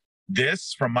fix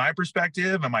this from my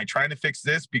perspective? Am I trying to fix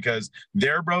this because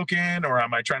they're broken? Or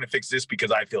am I trying to fix this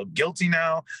because I feel guilty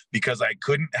now because I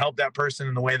couldn't help that person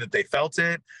in the way that they felt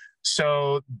it?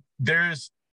 So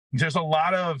there's a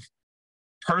lot of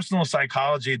personal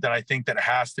psychology that I think that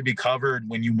has to be covered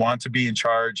when you want to be in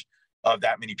charge of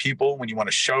that many people, when you want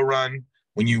to show run,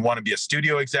 when you want to be a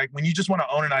studio exec, when you just want to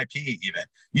own an IP even.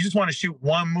 You just want to shoot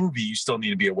one movie, you still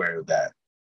need to be aware of that.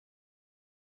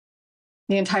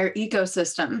 The entire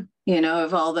ecosystem, you know,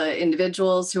 of all the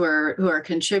individuals who are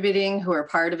contributing, who are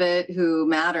part of it, who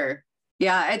matter,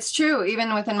 Yeah, it's true.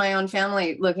 Even within my own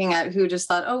family, looking at who just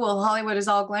thought, oh, well, Hollywood is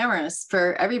all glamorous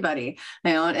for everybody,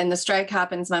 and the strike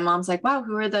happens. My mom's like, wow,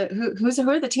 who are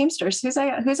the Teamsters? Who's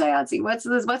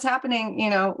IATSE? What's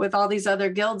happening, with all these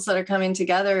other guilds that are coming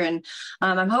together. And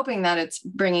I'm hoping that it's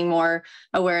bringing more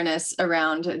awareness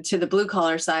around to the blue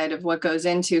collar side of what goes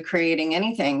into creating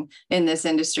anything in this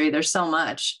industry. There's so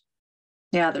much.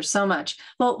 Yeah, there's so much.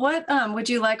 Well, what would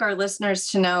you like our listeners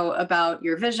to know about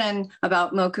your vision,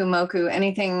 about Moku-Moku,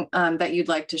 anything that you'd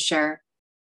like to share?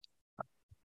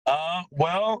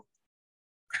 Well,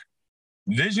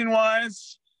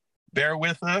 vision-wise, bear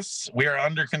with us. We are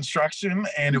under construction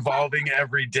and evolving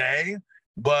every day,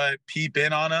 but peep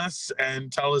in on us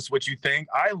and tell us what you think.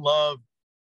 I love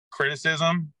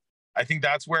criticism. I think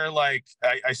that's where I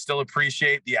still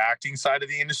appreciate the acting side of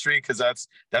the industry, because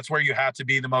that's where you have to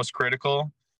be the most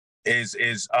critical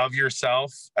is of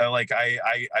yourself.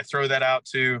 I throw that out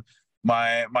to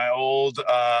my old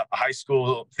high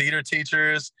school theater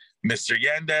teachers, Mr.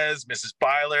 Yendez, Mrs.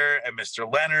 Byler, and Mr.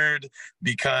 Leonard,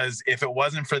 because if it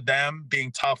wasn't for them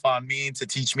being tough on me to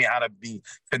teach me how to be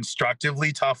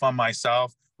constructively tough on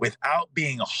myself without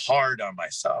being hard on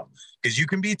myself, because you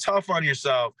can be tough on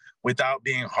yourself without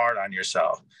being hard on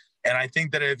yourself. And I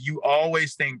think that if you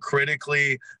always think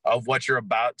critically of what you're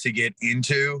about to get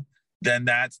into, then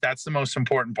that's the most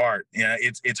important part.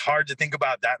 It's hard to think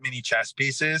about that many chess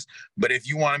pieces, but if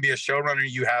you want to be a showrunner,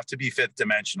 you have to be fifth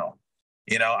dimensional.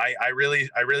 I really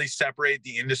separate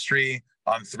the industry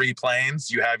on three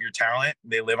planes. You have your talent.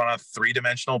 They live on a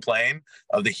three-dimensional plane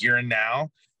of the here and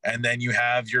now. And then you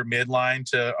have your midline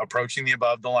to approaching the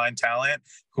above the line talent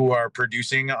who are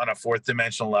producing on a fourth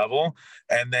dimensional level.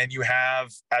 And then you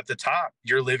have at the top,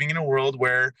 you're living in a world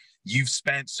where you've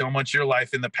spent so much of your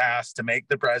life in the past to make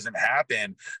the present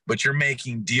happen, but you're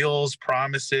making deals,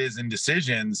 promises, and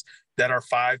decisions that are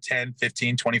 5, 10,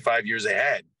 15, 25 years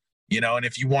ahead. And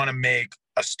if you want to make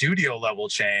a studio level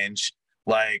change,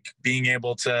 like being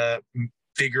able to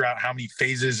figure out how many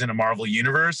phases in a Marvel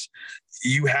universe,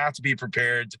 you have to be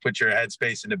prepared to put your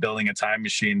headspace into building a time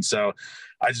machine. So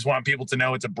I just want people to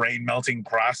know it's a brain melting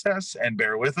process and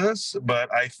bear with us. But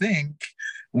I think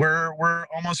we're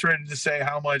almost ready to say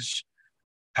how much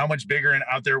bigger and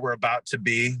out there we're about to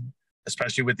be,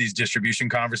 especially with these distribution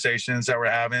conversations that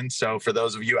we're having. So for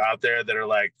those of you out there that are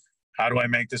like, how do I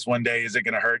make this one day? Is it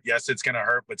going to hurt? Yes, it's going to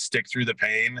hurt, but stick through the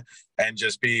pain and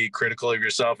just be critical of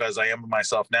yourself as I am of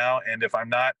myself now. And if I'm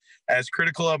not as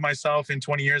critical of myself in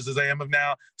 20 years as I am of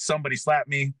now, somebody slap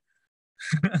me.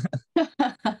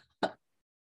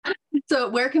 So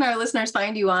where can our listeners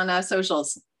find you on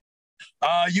socials?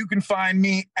 You can find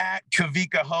me at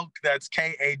Kawika Hoke. That's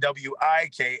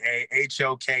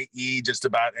KAWIKAHOKE, just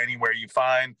about anywhere you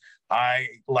find. I,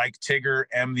 like Tigger,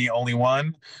 am the only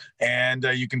one. And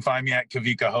you can find me at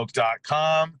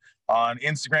kawikahoke.com, on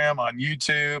Instagram, on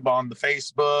YouTube, on the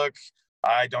Facebook.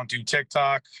 I don't do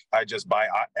TikTok. I just buy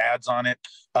ads on it.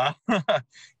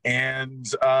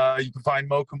 And you can find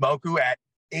Moku-Moku at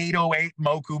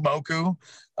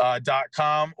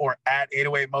 808mokumoku.com or at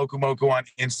 808mokumoku on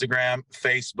Instagram,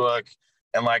 Facebook,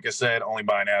 and like I said, only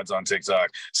buying ads on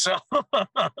TikTok. So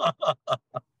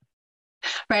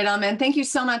right on, man. Thank you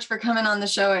so much for coming on the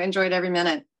show. I enjoyed every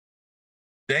minute.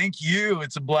 Thank you.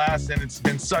 It's a blast, and it's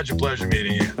been such a pleasure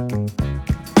meeting you.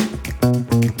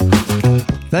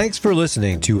 Thanks for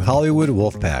listening to Hollywood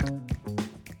Wolfpack.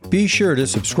 Be sure to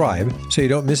subscribe so you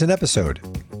don't miss an episode.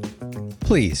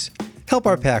 Please help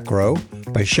our pack grow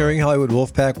by sharing Hollywood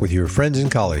Wolfpack with your friends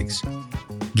and colleagues.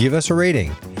 Give us a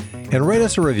rating and write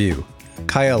us a review.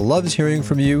 Kaya loves hearing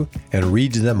from you and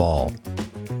reads them all.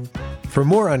 For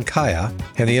more on Kaya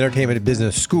and the Entertainment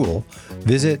Business School,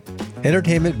 visit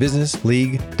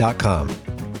entertainmentbusinessleague.com.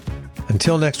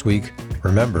 Until next week,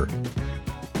 remember,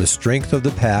 the strength of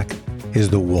the pack is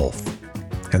the wolf,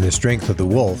 and the strength of the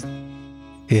wolf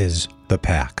is the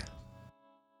pack.